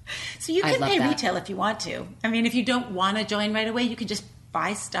 So you can pay retail if you want to. I mean, if you don't want to join right away, you can just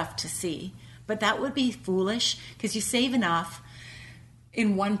buy stuff to see. But that would be foolish, because you save enough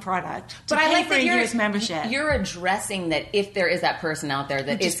in one product to pay for a year's membership. You're addressing that if there is that person out there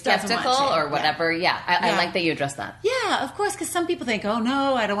that is skeptical or whatever. Yeah. I like that you address that. Yeah, of course, because some people think, oh,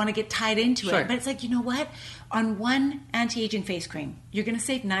 no, I don't want to get tied into it. But it's like, you know what? On one anti-aging face cream, you're going to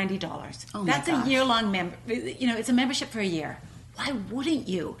save $90. Oh, that's a year-long it's a membership for a year. Why wouldn't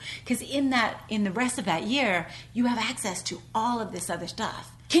you? Because in the rest of that year, you have access to all of this other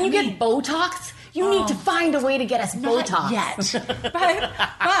stuff. Can you get Botox? You need to find a way to get us Botox. Not yet.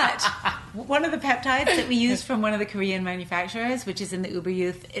 but one of the peptides that we use from one of the Korean manufacturers, which is in the Uber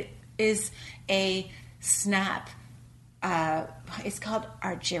Youth, it is a SNAP. It's called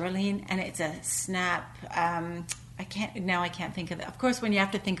argireline, and it's a SNAP. I can't think of it. Of course, when you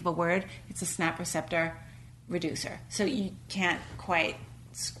have to think of a word, it's a SNAP receptor reducer. So you can't quite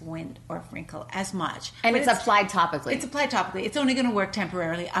squint or wrinkle as much. And it's applied topically. It's applied topically. It's only going to work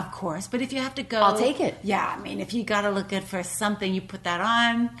temporarily, of course. But if you have to go... I'll take it. Yeah, I mean, if you got to look good for something, you put that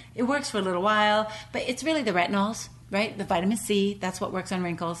on. It works for a little while. But it's really the retinols, right? The vitamin C, that's what works on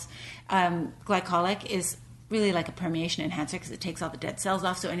wrinkles. Glycolic is really like a permeation enhancer because it takes all the dead cells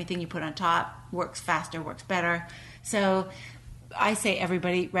off. So anything you put on top works faster, works better. So I say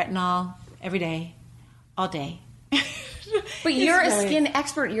everybody, retinol every day, all day. But you're a skin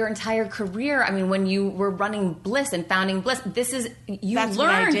expert your entire career. I mean, when you were running Bliss and founding Bliss, that's learned. What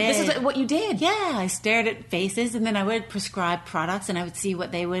I did. This is what you did. Yeah, I stared at faces, and then I would prescribe products, and I would see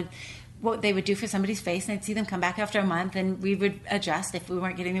what they would do for somebody's face, and I'd see them come back after a month, and we would adjust if we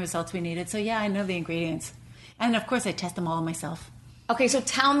weren't getting the results we needed. So yeah, I know the ingredients. And of course, I test them all myself. Okay, so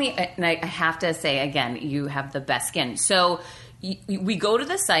tell me, and I have to say again, you have the best skin. So we go to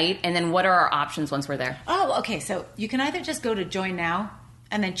the site, and then what are our options once we're there? Oh, okay. So you can either just go to Join Now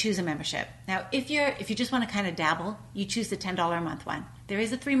and then choose a membership. Now, if you just want to kind of dabble, you choose the $10 a month one. There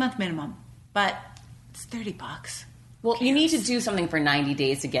is a 3-month minimum, but it's $30. Well, you need to do something for 90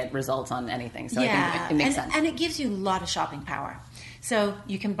 days to get results on anything. So I think it makes sense. And it gives you a lot of shopping power. So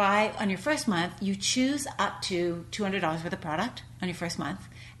you can buy on your first month, you choose up to $200 worth of product on your first month.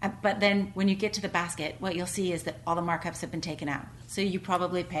 But then when you get to the basket, what you'll see is that all the markups have been taken out. So you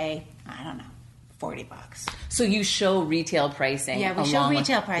probably pay, I don't know, $40. So you show retail pricing. Yeah, we show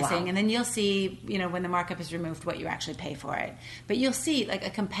retail pricing, wow. And then you'll see, when the markup is removed, what you actually pay for it. But you'll see, like,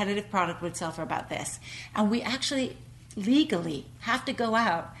 a competitive product would sell for about this. And we actually legally have to go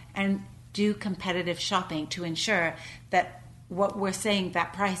out and do competitive shopping to ensure that what we're saying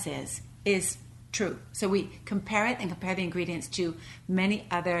that price is true. So we compare it and compare the ingredients to many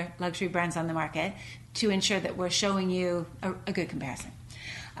other luxury brands on the market to ensure that we're showing you a good comparison.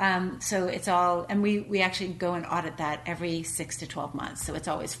 So it's all, and we actually go and audit that every 6 to 12 months. So it's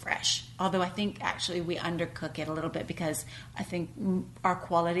always fresh. Although I think actually we undercook it a little bit because I think our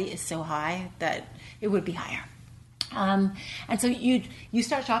quality is so high that it would be higher. And so you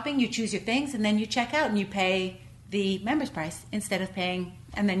start shopping, you choose your things, and then you check out and you pay the member's price instead of paying,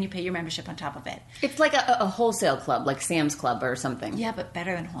 and then you pay your membership on top of it. It's like a wholesale club, like Sam's Club or something. Yeah, but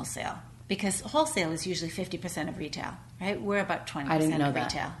better than wholesale. Because wholesale is usually 50% of retail, right? We're about 20% I didn't know of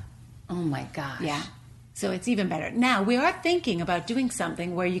that. retail. Oh my gosh. Yeah. So it's even better. Now, we are thinking about doing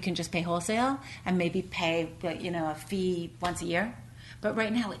something where you can just pay wholesale and maybe pay, a fee once a year. But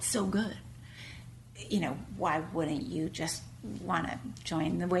right now, it's so good. Why wouldn't you just want to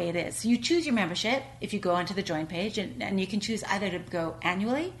join the way it is? So you choose your membership if you go onto the join page, and you can choose either to go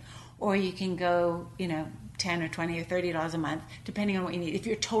annually or you can go, $10 or $20 or $30 a month, depending on what you need. If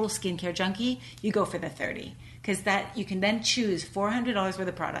you're a total skincare junkie, you go for the $30, because that you can then choose $400 worth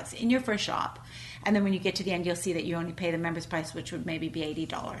of products in your first shop, and then when you get to the end, you'll see that you only pay the member's price, which would maybe be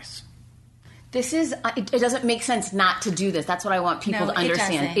 $80. This is, it doesn't make sense not to do this. That's what I want people to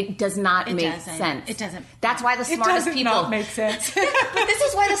understand. It does not make sense. It doesn't. That's why the smartest people. It does not make sense. But this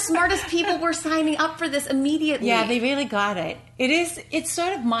is why the smartest people were signing up for this immediately. Yeah, they really got it. It's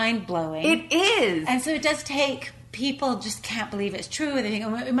sort of mind-blowing. It is. And so it does take, people just can't believe it's true. They think,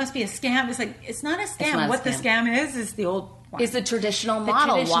 it must be a scam. It's like, it's not a scam. What the scam is the old one. Is the traditional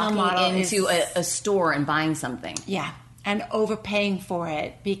model, walking into a store and buying something. Yeah, and overpaying for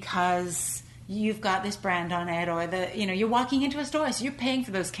it because you've got this brand on it, or you're walking into a store, so you're paying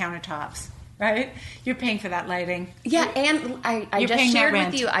for those countertops, right? You're paying for that lighting. Yeah, and I just shared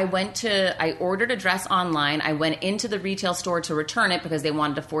with you, I ordered a dress online. I went into the retail store to return it because they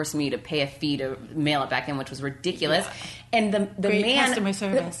wanted to force me to pay a fee to mail it back in, which was ridiculous. Yeah. And the Great man, customer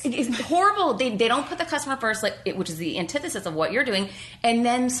service. It's horrible. They don't put the customer first, which is the antithesis of what you're doing. And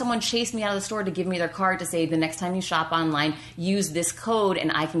then someone chased me out of the store to give me their card to say, the next time you shop online, use this code and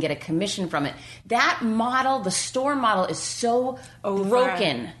I can get a commission from it. That model, the store model, is so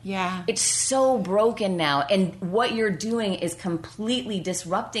broken. Yeah. It's so broken now. And what you're doing is completely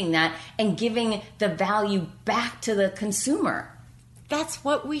disrupting that and giving the value back to the consumer. That's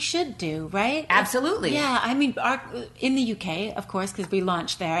what we should do, right? Absolutely. Yeah, I mean, in the UK, of course, because we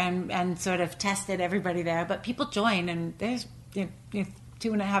launched there and sort of tested everybody there, but people join, and there's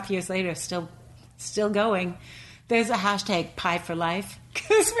 2.5 years later, still going. There's a hashtag Pie for Life,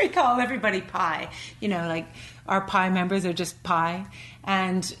 because we call everybody Pie. Like our Pie members are just Pie,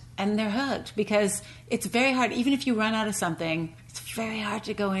 and they're hooked, because it's very hard, even if you run out of something, it's very hard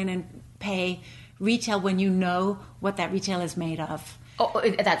to go in and pay retail when you know what that retail is made of. Oh,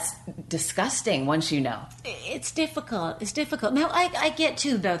 that's disgusting once you know. It's difficult. Now, I get,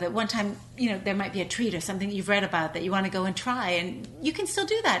 too, though, that one time, there might be a treat or something that you've read about that you want to go and try, and you can still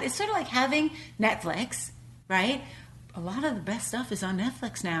do that. It's sort of like having Netflix, right? A lot of the best stuff is on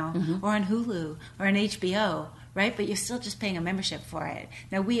Netflix now, or on Hulu, or on HBO, right? But you're still just paying a membership for it.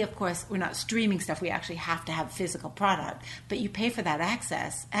 Now, we, of course, we're not streaming stuff. We actually have to have physical product. But you pay for that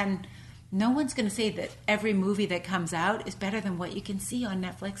access, and no one's going to say that every movie that comes out is better than what you can see on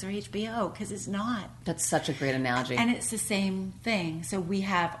Netflix or HBO, because it's not. That's such a great analogy. And it's the same thing. So we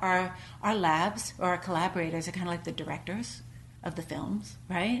have our labs, or our collaborators are kind of like the directors of the films,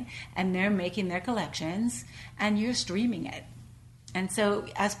 right? And they're making their collections, and you're streaming it. And so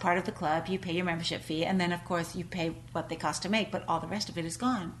as part of the club, you pay your membership fee, and then, of course, you pay what they cost to make, but all the rest of it is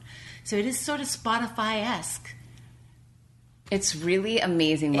gone. So it is sort of Spotify-esque. It's really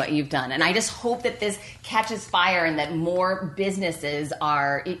amazing what you've done. And I just hope that this catches fire and that more businesses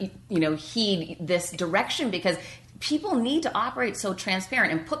are, heed this direction, because people need to operate so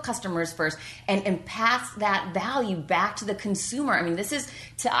transparent and put customers first and pass that value back to the consumer. I mean,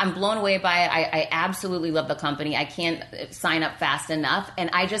 I'm blown away by it. I absolutely love the company. I can't sign up fast enough. And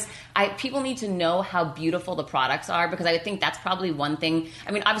people need to know how beautiful the products are, because I think that's probably one thing.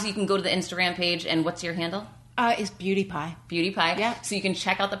 I mean, obviously you can go to the Instagram page, and what's your handle? It's Beauty Pie. Beauty Pie? Yeah. So you can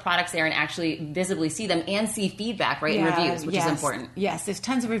check out the products there and actually visibly see them and see feedback, right, in reviews, which is important. Yes, there's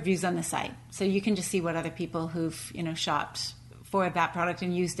tons of reviews on the site. So you can just see what other people who've, shopped for that product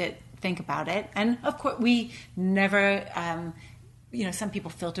and used it think about it. And, of course, we never, some people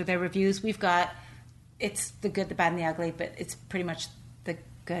filter their reviews. We've got, it's the good, the bad, and the ugly, but it's pretty much the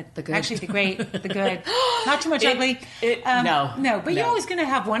good. The good. Actually, the great, the good. Not too much ugly. No, but you're always going to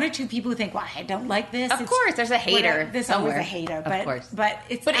have one or two people who think, well, I don't like this. Of course, there's a hater. There's somewhere. Always a hater. But, of course. But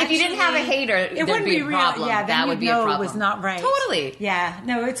if you didn't have a hater, it wouldn't be a problem. Yeah, that would be a problem. It was not right. Totally. Yeah,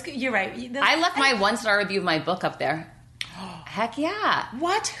 no, you're right. I left my 1-star review of my book up there. Heck yeah.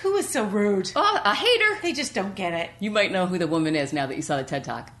 What? Who is so rude? Oh, a hater. They just don't get it. You might know who the woman is now that you saw the TED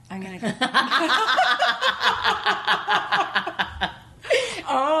Talk. I'm going to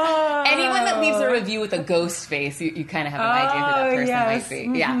Oh. Anyone that leaves a review with a ghost face, you kind of have an idea who that person might be.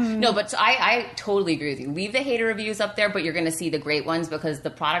 Mm-hmm. Yeah. No, but I totally agree with you. Leave the hater reviews up there, but you're going to see the great ones, because the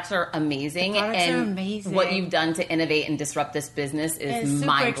products are amazing. What you've done to innovate and disrupt this business is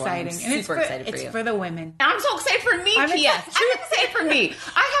mind-blowing. Exciting. I'm super excited for you. It's for the women. I'm so excited for me, P.S. I'm excited for me.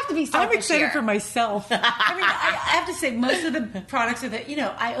 I have to be selfish. I'm excited here. for myself. I mean, I have to say, most of the products are that,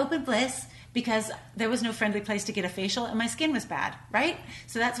 I opened Bliss because there was no friendly place to get a facial and my skin was bad, right?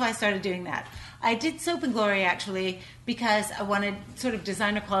 So that's why I started doing that. I did Soap and Glory, actually, because I wanted sort of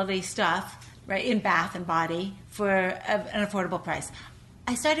designer quality stuff, right, in bath and body for an affordable price.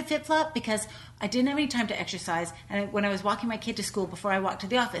 I started FitFlop because I didn't have any time to exercise, and when I was walking my kid to school before I walked to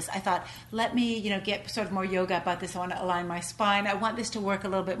the office, I thought, let me, get sort of more yoga about this. I want to align my spine. I want this to work a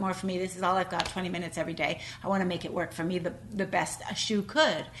little bit more for me. This is all I've got, 20 minutes every day. I want to make it work for me the best a shoe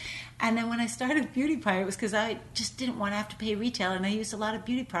could. And then when I started Beauty Pie, it was because I just didn't want to have to pay retail, and I used a lot of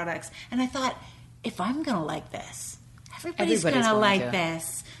beauty products. And I thought, if I'm going to like this, everybody's going to like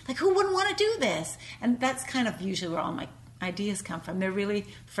this. Like, who wouldn't want to do this? And that's kind of usually where all my ideas come from. They're really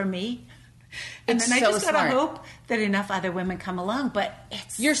for me. And then I just gotta hope that enough other women come along. But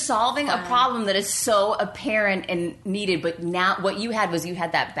you're solving a problem that is so apparent and needed. But now what you had was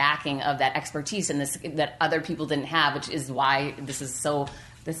that backing of that expertise and this that other people didn't have, which is why this is so.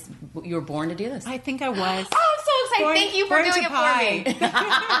 You were born to do this. I think I was. Oh, I'm so excited! Thank you for doing it for me.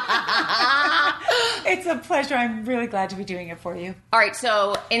 It's a pleasure. I'm really glad to be doing it for you. All right.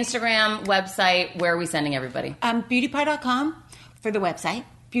 So Instagram, website. Where are we sending everybody? Beautypie.com for the website.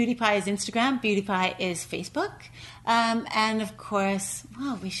 Beauty Pie is Instagram. Beauty Pie is Facebook. And of course,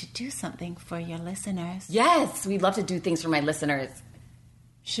 we should do something for your listeners. Yes, we'd love to do things for my listeners.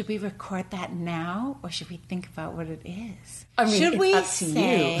 Should we record that now, or should we think about what it is? I mean, should we up to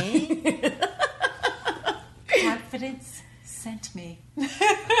say you. Confidence sent me?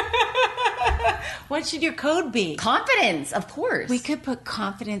 What should your code be? Confidence, of course. We could put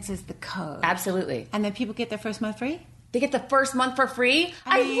confidence as the code. Absolutely. And then people get their first month free? They get the first month for free?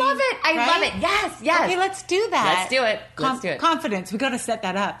 I love it. I love it. Yes. Okay, let's do that. Let's do it. Let's do it. Confidence. We got to set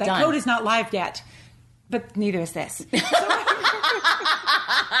that up. That Done. code is not live yet, but neither is this.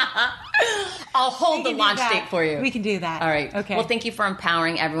 I'll hold the launch date for you. We can do that. All right. Okay. Well, thank you for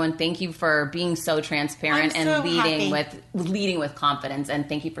empowering everyone. Thank you for being so transparent and leading with confidence. And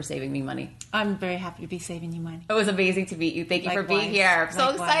thank you for saving me money. I'm very happy to be saving you money. It was amazing to meet you. Thank you for being here. I'm so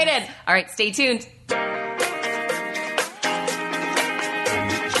Likewise. excited. All right. Stay tuned.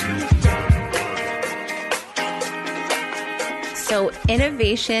 So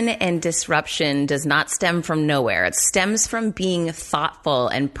innovation and disruption does not stem from nowhere. It stems from being thoughtful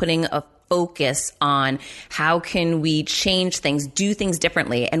and putting a focus on how can we change things, do things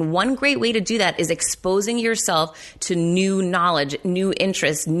differently. And one great way to do that is exposing yourself to new knowledge, new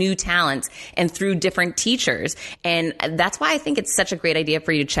interests, new talents, and through different teachers. And that's why I think it's such a great idea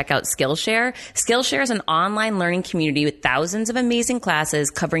for you to check out Skillshare. Skillshare is an online learning community with thousands of amazing classes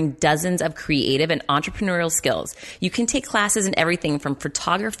covering dozens of creative and entrepreneurial skills. You can take classes in everything from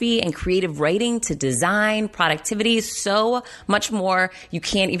photography and creative writing to design, productivity, so much more you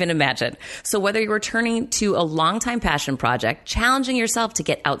can't even imagine. So whether you're returning to a longtime passion project, challenging yourself to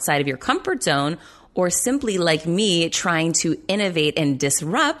get outside of your comfort zone, or simply like me, trying to innovate and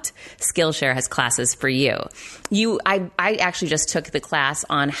disrupt, Skillshare has classes for you. I actually just took the class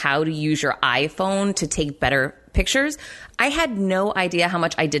on how to use your iPhone to take better pictures. I had no idea how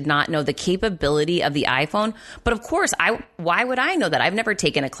much I did not know the capability of the iPhone. But of course, why would I know that? I've never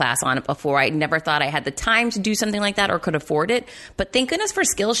taken a class on it before. I never thought I had the time to do something like that or could afford it. But thank goodness for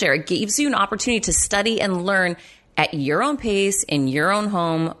Skillshare. It gives you an opportunity to study and learn at your own pace, in your own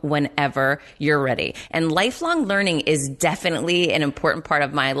home, whenever you're ready. And lifelong learning is definitely an important part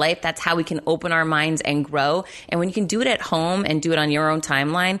of my life. That's how we can open our minds and grow. And when you can do it at home and do it on your own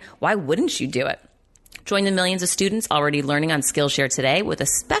timeline, why wouldn't you do it? Join the millions of students already learning on Skillshare today with a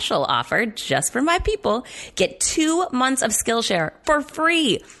special offer just for my people. Get 2 months of Skillshare for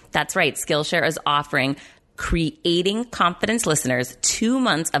free. That's right. Skillshare is offering Creating Confidence listeners 2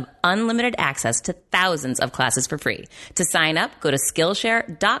 months of unlimited access to thousands of classes for free. To sign up, go to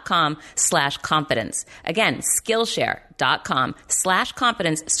Skillshare.com/confidence. Again,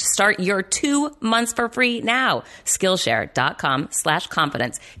 Skillshare.com/confidence to start your 2 months for free now.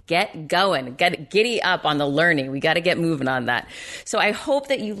 Skillshare.com/confidence. Get going. Get giddy up on the learning. We got to get moving on that. So I hope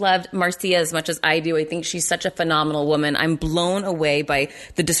that you loved Marcia as much as I do. I think she's such a phenomenal woman. I'm blown away by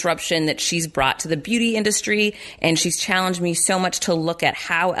the disruption that she's brought to the beauty industry. And she's challenged me so much to look at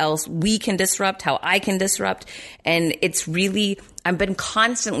how else we can disrupt, how I can disrupt. And it's really, I've been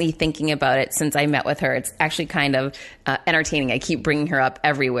constantly thinking about it since I met with her. It's actually kind of entertaining. I keep bringing her up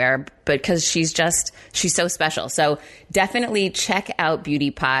everywhere, but because she's so special. So definitely check out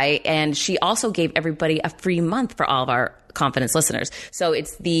Beauty Pie. And she also gave everybody a free month for all of our Confidence listeners. So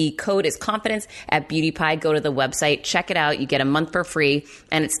the code is confidence at Beauty Pie. Go to the website, check it out. You get a month for free,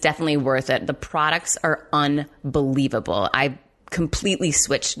 and it's definitely worth it. The products are unbelievable. I've completely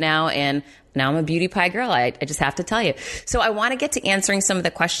switched now, and now I'm a Beauty Pie girl. I just have to tell you. So I want to get to answering some of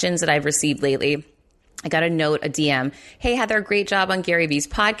the questions that I've received lately. I got a note, a DM. Hey, Heather, great job on Gary Vee's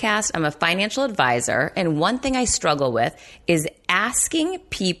podcast. I'm a financial advisor, and one thing I struggle with is asking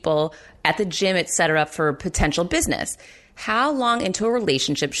people at the gym, etc., for potential business. How long into a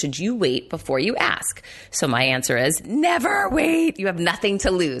relationship should you wait before you ask? So my answer is never wait. You have nothing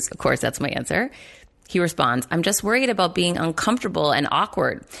to lose. Of course, that's my answer. He responds, I'm just worried about being uncomfortable and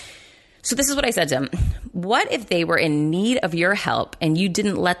awkward. So this is what I said to him. What if they were in need of your help and you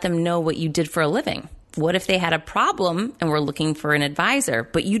didn't let them know what you did for a living? What if they had a problem and were looking for an advisor,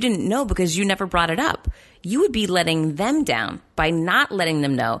 but you didn't know because you never brought it up? You would be letting them down by not letting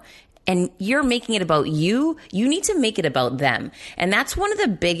them know. And you're making it about you. You need to make it about them. And that's one of the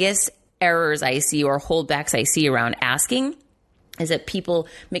biggest errors I see or holdbacks I see around asking is that people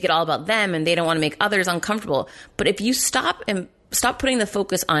make it all about them and they don't want to make others uncomfortable. But if you stop putting the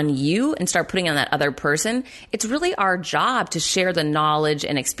focus on you and start putting on that other person, it's really our job to share the knowledge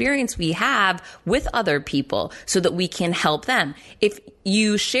and experience we have with other people so that we can help them. If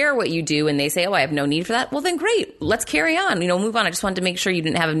you share what you do and they say, oh, I have no need for that, well, then great. Let's carry on. Move on. I just wanted to make sure you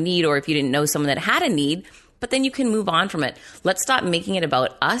didn't have a need, or if you didn't know someone that had a need, but then you can move on from it. Let's stop making it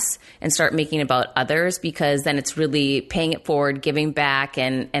about us and start making it about others, because then it's really paying it forward, giving back,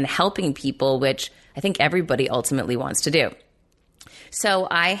 and helping people, which I think everybody ultimately wants to do. So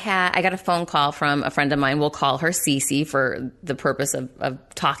I got a phone call from a friend of mine. We'll call her Cece for the purpose of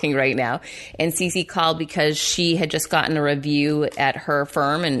talking right now. And Cece called because she had just gotten a review at her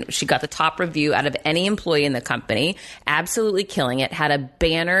firm, and she got the top review out of any employee in the company, absolutely killing it, had a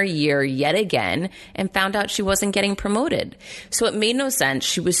banner year yet again, and found out she wasn't getting promoted. So it made no sense.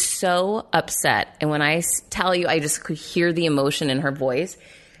 She was so upset. And when I tell you, I just could hear the emotion in her voice.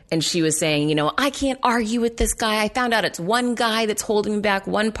 And she was saying, I can't argue with this guy. I found out it's one guy that's holding me back,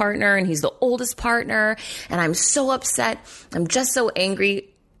 one partner, and he's the oldest partner. And I'm so upset. I'm just so angry.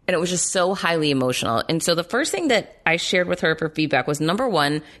 And it was just so highly emotional. And so the first thing that I shared with her for feedback was, number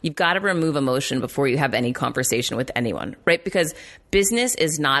one, you've got to remove emotion before you have any conversation with anyone, right? Because business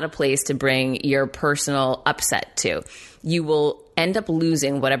is not a place to bring your personal upset to. You will end up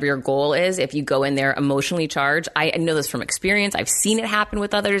losing whatever your goal is if you go in there emotionally charged. I know this from experience. I've seen it happen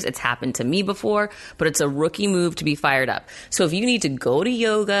with others. It's happened to me before, but it's a rookie move to be fired up. So if you need to go to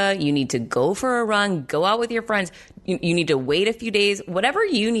yoga, you need to go for a run, go out with your friends, you need to wait a few days, whatever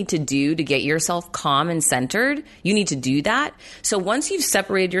you need to do to get yourself calm and centered, you need to do that. So once you've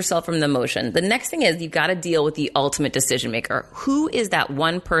separated yourself from the emotion, the next thing is you've got to deal with the ultimate decision maker. Who is that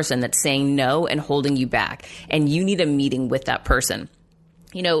one person that's saying no and holding you back? And you need a meeting with that person.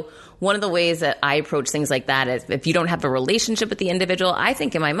 You know, one of the ways that I approach things like that is if you don't have a relationship with the individual, I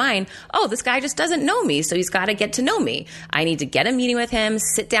think in my mind, oh, this guy just doesn't know me, so he's got to get to know me. I need to get a meeting with him,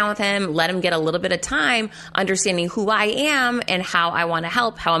 sit down with him, let him get a little bit of time understanding who I am and how I want to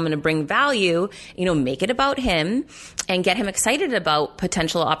help, how I'm going to bring value, you know, make it about him and get him excited about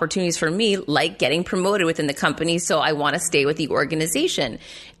potential opportunities for me, like getting promoted within the company. So I want to stay with the organization.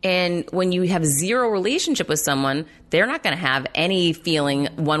 And when you have zero relationship with someone, they're not going to have any feeling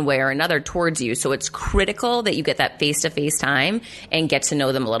one way or another towards you. So it's critical that you get that face-to-face time and get to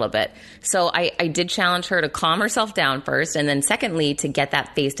know them a little bit. So I did challenge her to calm herself down first, and then secondly, to get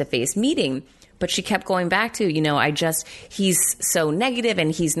that face-to-face meeting. But she kept going back to, you know, he's so negative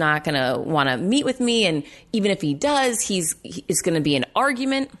and he's not going to want to meet with me. And even if he does, it's going to be an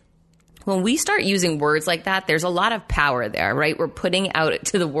argument. When we start using words like that, there's a lot of power there, right? We're putting out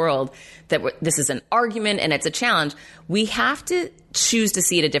to the world that this is an argument and it's a challenge. We have to choose to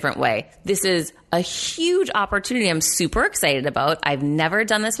see it a different way. This is a huge opportunity I'm super excited about. I've never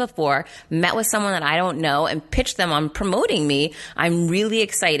done this before, met with someone that I don't know and pitched them on promoting me. I'm really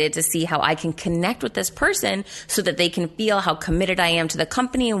excited to see how I can connect with this person so that they can feel how committed I am to the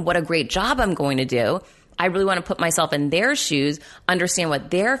company and what a great job I'm going to do. I really want to put myself in their shoes, understand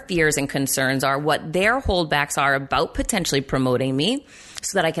what their fears and concerns are, what their holdbacks are about potentially promoting me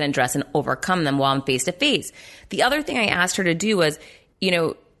so that I can address and overcome them while I'm face to face. The other thing I asked her to do was, you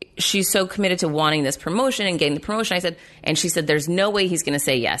know, she's so committed to wanting this promotion and getting the promotion. She said, there's no way he's going to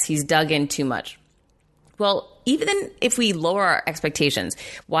say yes. He's dug in too much. Well, even if we lower our expectations,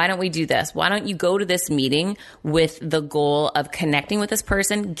 why don't we do this? Why don't you go to this meeting with the goal of connecting with this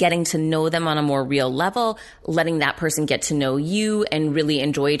person, getting to know them on a more real level, letting that person get to know you and really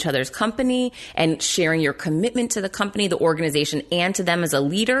enjoy each other's company and sharing your commitment to the company, the organization, and to them as a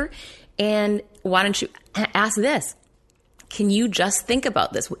leader. And why don't you ask this? Can you just think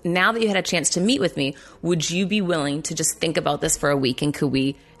about this? Now that you had a chance to meet with me, would you be willing to just think about this for a week? And could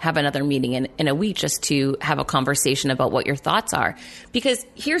we have another meeting in a week just to have a conversation about what your thoughts are? Because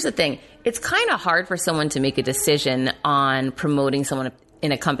here's the thing. It's kind of hard for someone to make a decision on promoting someone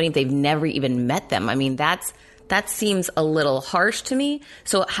in a company if they've never even met them. I mean, that seems a little harsh to me.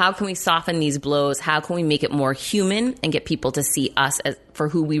 So how can we soften these blows? How can we make it more human and get people to see us for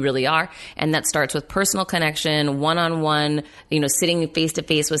who we really are? And that starts with personal connection, one-on-one, you know, sitting face to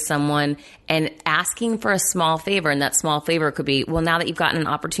face with someone and asking for a small favor. And that small favor could be, well, now that you've gotten an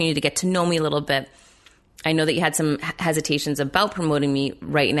opportunity to get to know me a little bit, I know that you had some hesitations about promoting me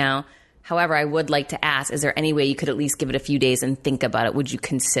right now. However, I would like to ask, is there any way you could at least give it a few days and think about it? Would you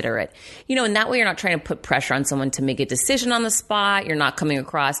consider it? You know, and that way you're not trying to put pressure on someone to make a decision on the spot. You're not coming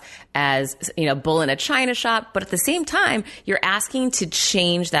across as, you know, bull in a china shop. But at the same time, you're asking to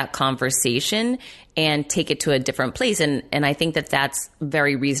change that conversation and take it to a different place. And I think that that's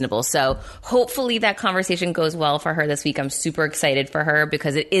very reasonable. So hopefully that conversation goes well for her this week. I'm super excited for her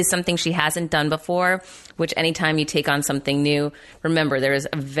because it is something she hasn't done before, which anytime you take on something new, remember, there is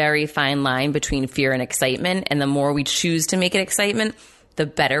a very fine line between fear and excitement. And the more we choose to make it excitement, the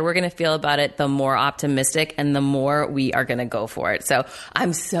better we're going to feel about it, the more optimistic, and the more we are going to go for it. So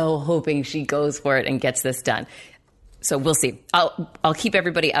I'm so hoping she goes for it and gets this done. So we'll see. I'll keep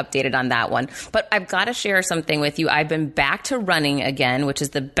everybody updated on that one. But I've got to share something with you. I've been back to running again, which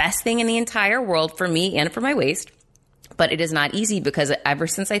is the best thing in the entire world for me and for my waist. But it is not easy because ever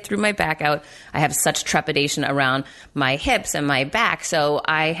since I threw my back out, I have such trepidation around my hips and my back. So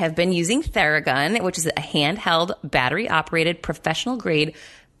I have been using Theragun, which is a handheld, battery-operated, professional-grade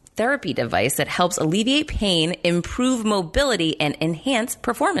therapy device that helps alleviate pain, improve mobility, and enhance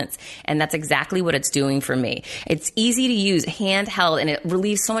performance. And that's exactly what it's doing for me. It's easy to use, handheld, and it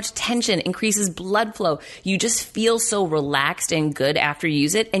relieves so much tension, increases blood flow. You just feel so relaxed and good after you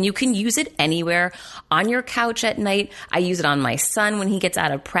use it. And you can use it anywhere, on your couch at night. I use it on my son when he gets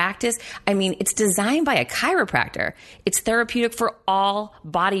out of practice. I mean, it's designed by a chiropractor. It's therapeutic for all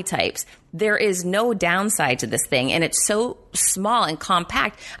body types. There is no downside to this thing, and it's so small and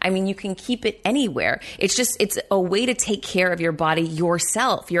compact. I mean, you can keep it anywhere. It's a way to take care of your body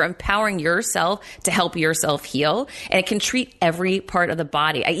yourself. You're empowering yourself to help yourself heal, and it can treat every part of the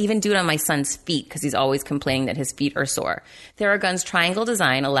body. I even do it on my son's feet because he's always complaining that his feet are sore. Theragun's triangle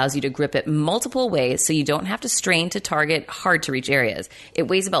design allows you to grip it multiple ways so you don't have to strain to target hard to reach areas. It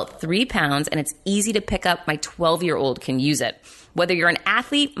weighs about 3 pounds, and it's easy to pick up. My 12-year-old can use it. Whether you're an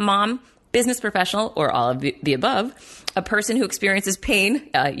athlete, mom, business professional, or all of the above, a person who experiences pain,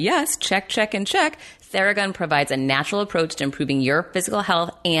 yes, check, and check, Theragun provides a natural approach to improving your physical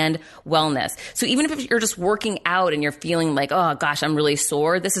health and wellness. So even if you're just working out and you're feeling like, oh gosh, I'm really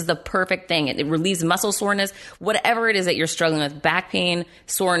sore, this is the perfect thing. It relieves muscle soreness, whatever it is that you're struggling with, back pain,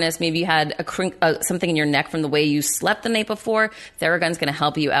 soreness, maybe you had something in your neck from the way you slept the night before, Theragun's going to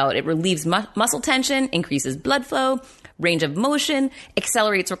help you out. It relieves muscle tension, increases blood flow, range of motion,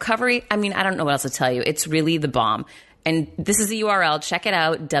 accelerates recovery. I mean, I don't know what else to tell you. It's really the bomb. And this is the URL. Check it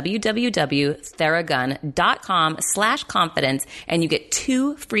out, www.theragun.com/confidence, and you get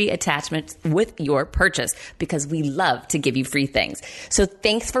 2 free attachments with your purchase because we love to give you free things. So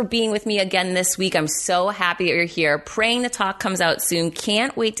thanks for being with me again this week. I'm so happy that you're here. Praying the talk comes out soon.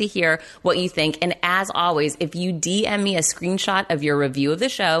 Can't wait to hear what you think. And as always, if you DM me a screenshot of your review of the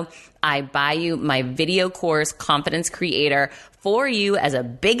show, I buy you my video course, Confidence Creator, for you as a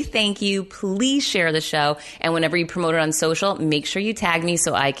big thank you. Please share the show. And whenever you promote it on social, make sure you tag me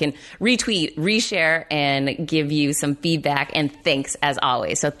so I can retweet, reshare, and give you some feedback and thanks as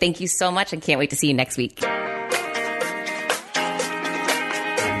always. So thank you so much. I can't wait to see you next week.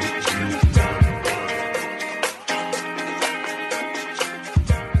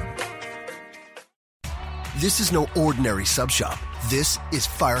 This is no ordinary sub shop. This is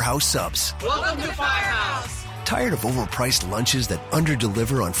Firehouse Subs. Welcome to Firehouse. Tired of overpriced lunches that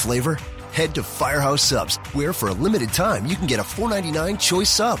underdeliver on flavor? Head to Firehouse Subs, where for a limited time you can get a $4.99 choice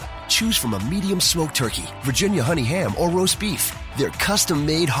sub. Choose from a medium smoked turkey, Virginia honey ham, or roast beef. They're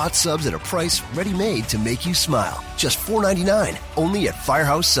custom-made hot subs at a price ready-made to make you smile. Just $4.99, only at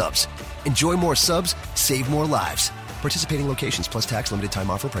Firehouse Subs. Enjoy more subs, save more lives. Participating locations plus tax, limited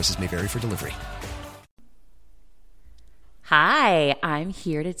time offer. Prices may vary for delivery. Hi, I'm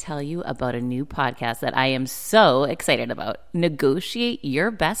here to tell you about a new podcast that I am so excited about, Negotiate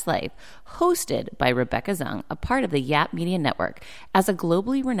Your Best Life, hosted by Rebecca Zung, a part of the Yap Media Network. As a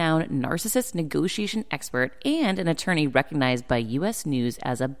globally renowned narcissist negotiation expert and an attorney recognized by U.S. News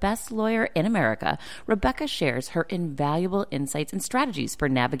as a best lawyer in America, Rebecca shares her invaluable insights and strategies for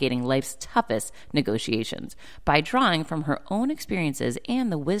navigating life's toughest negotiations. By drawing from her own experiences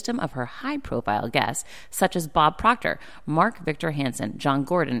and the wisdom of her high-profile guests, such as Bob Proctor, Mark Victor Hansen, John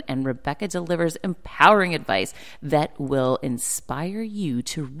Gordon, and Rebecca delivers empowering advice that will inspire you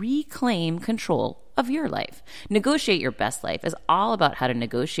to reclaim control of your life. Negotiate Your Best Life is all about how to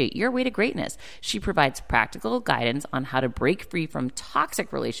negotiate your way to greatness. She provides practical guidance on how to break free from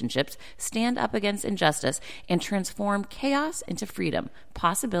toxic relationships, stand up against injustice, and transform chaos into freedom,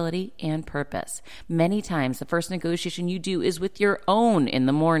 possibility, and purpose. Many times, the first negotiation you do is with your own in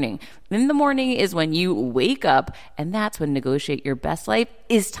the morning. In the morning is when you wake up, and that's when Negotiate Your Best Life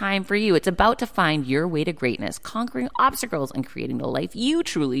is time for you. It's about to find your way to greatness, conquering obstacles, and creating the life you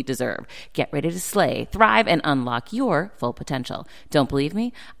truly deserve. Get ready to slay, thrive, and unlock your full potential. Don't believe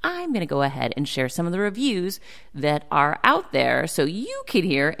me? I'm going to go ahead and share some of the reviews that are out there so you can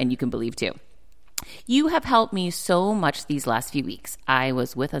hear and you can believe too. You have helped me so much these last few weeks. I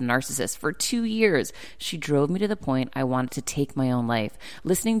was with a narcissist for 2 years. She drove me to the point I wanted to take my own life.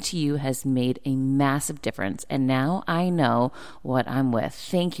 Listening to you has made a massive difference, and now I know what I'm with.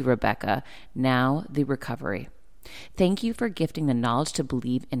 Thank you, Rebecca. Now the recovery. Thank you for gifting the knowledge to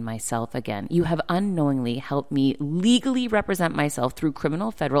believe in myself again. You have unknowingly helped me legally represent myself through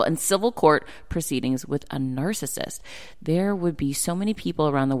criminal, federal, and civil court proceedings with a narcissist. There would be so many people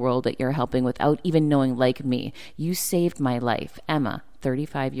around the world that you're helping without even knowing, like me. You saved my life. Emma,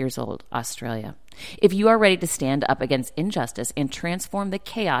 35 years old, Australia. If you are ready to stand up against injustice and transform the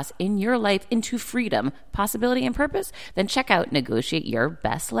chaos in your life into freedom, possibility, and purpose, then check out Negotiate Your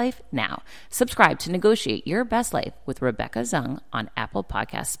Best Life now. Subscribe to Negotiate Your Best Life with Rebecca Zung on Apple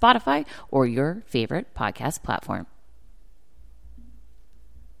Podcasts, Spotify, or your favorite podcast platform.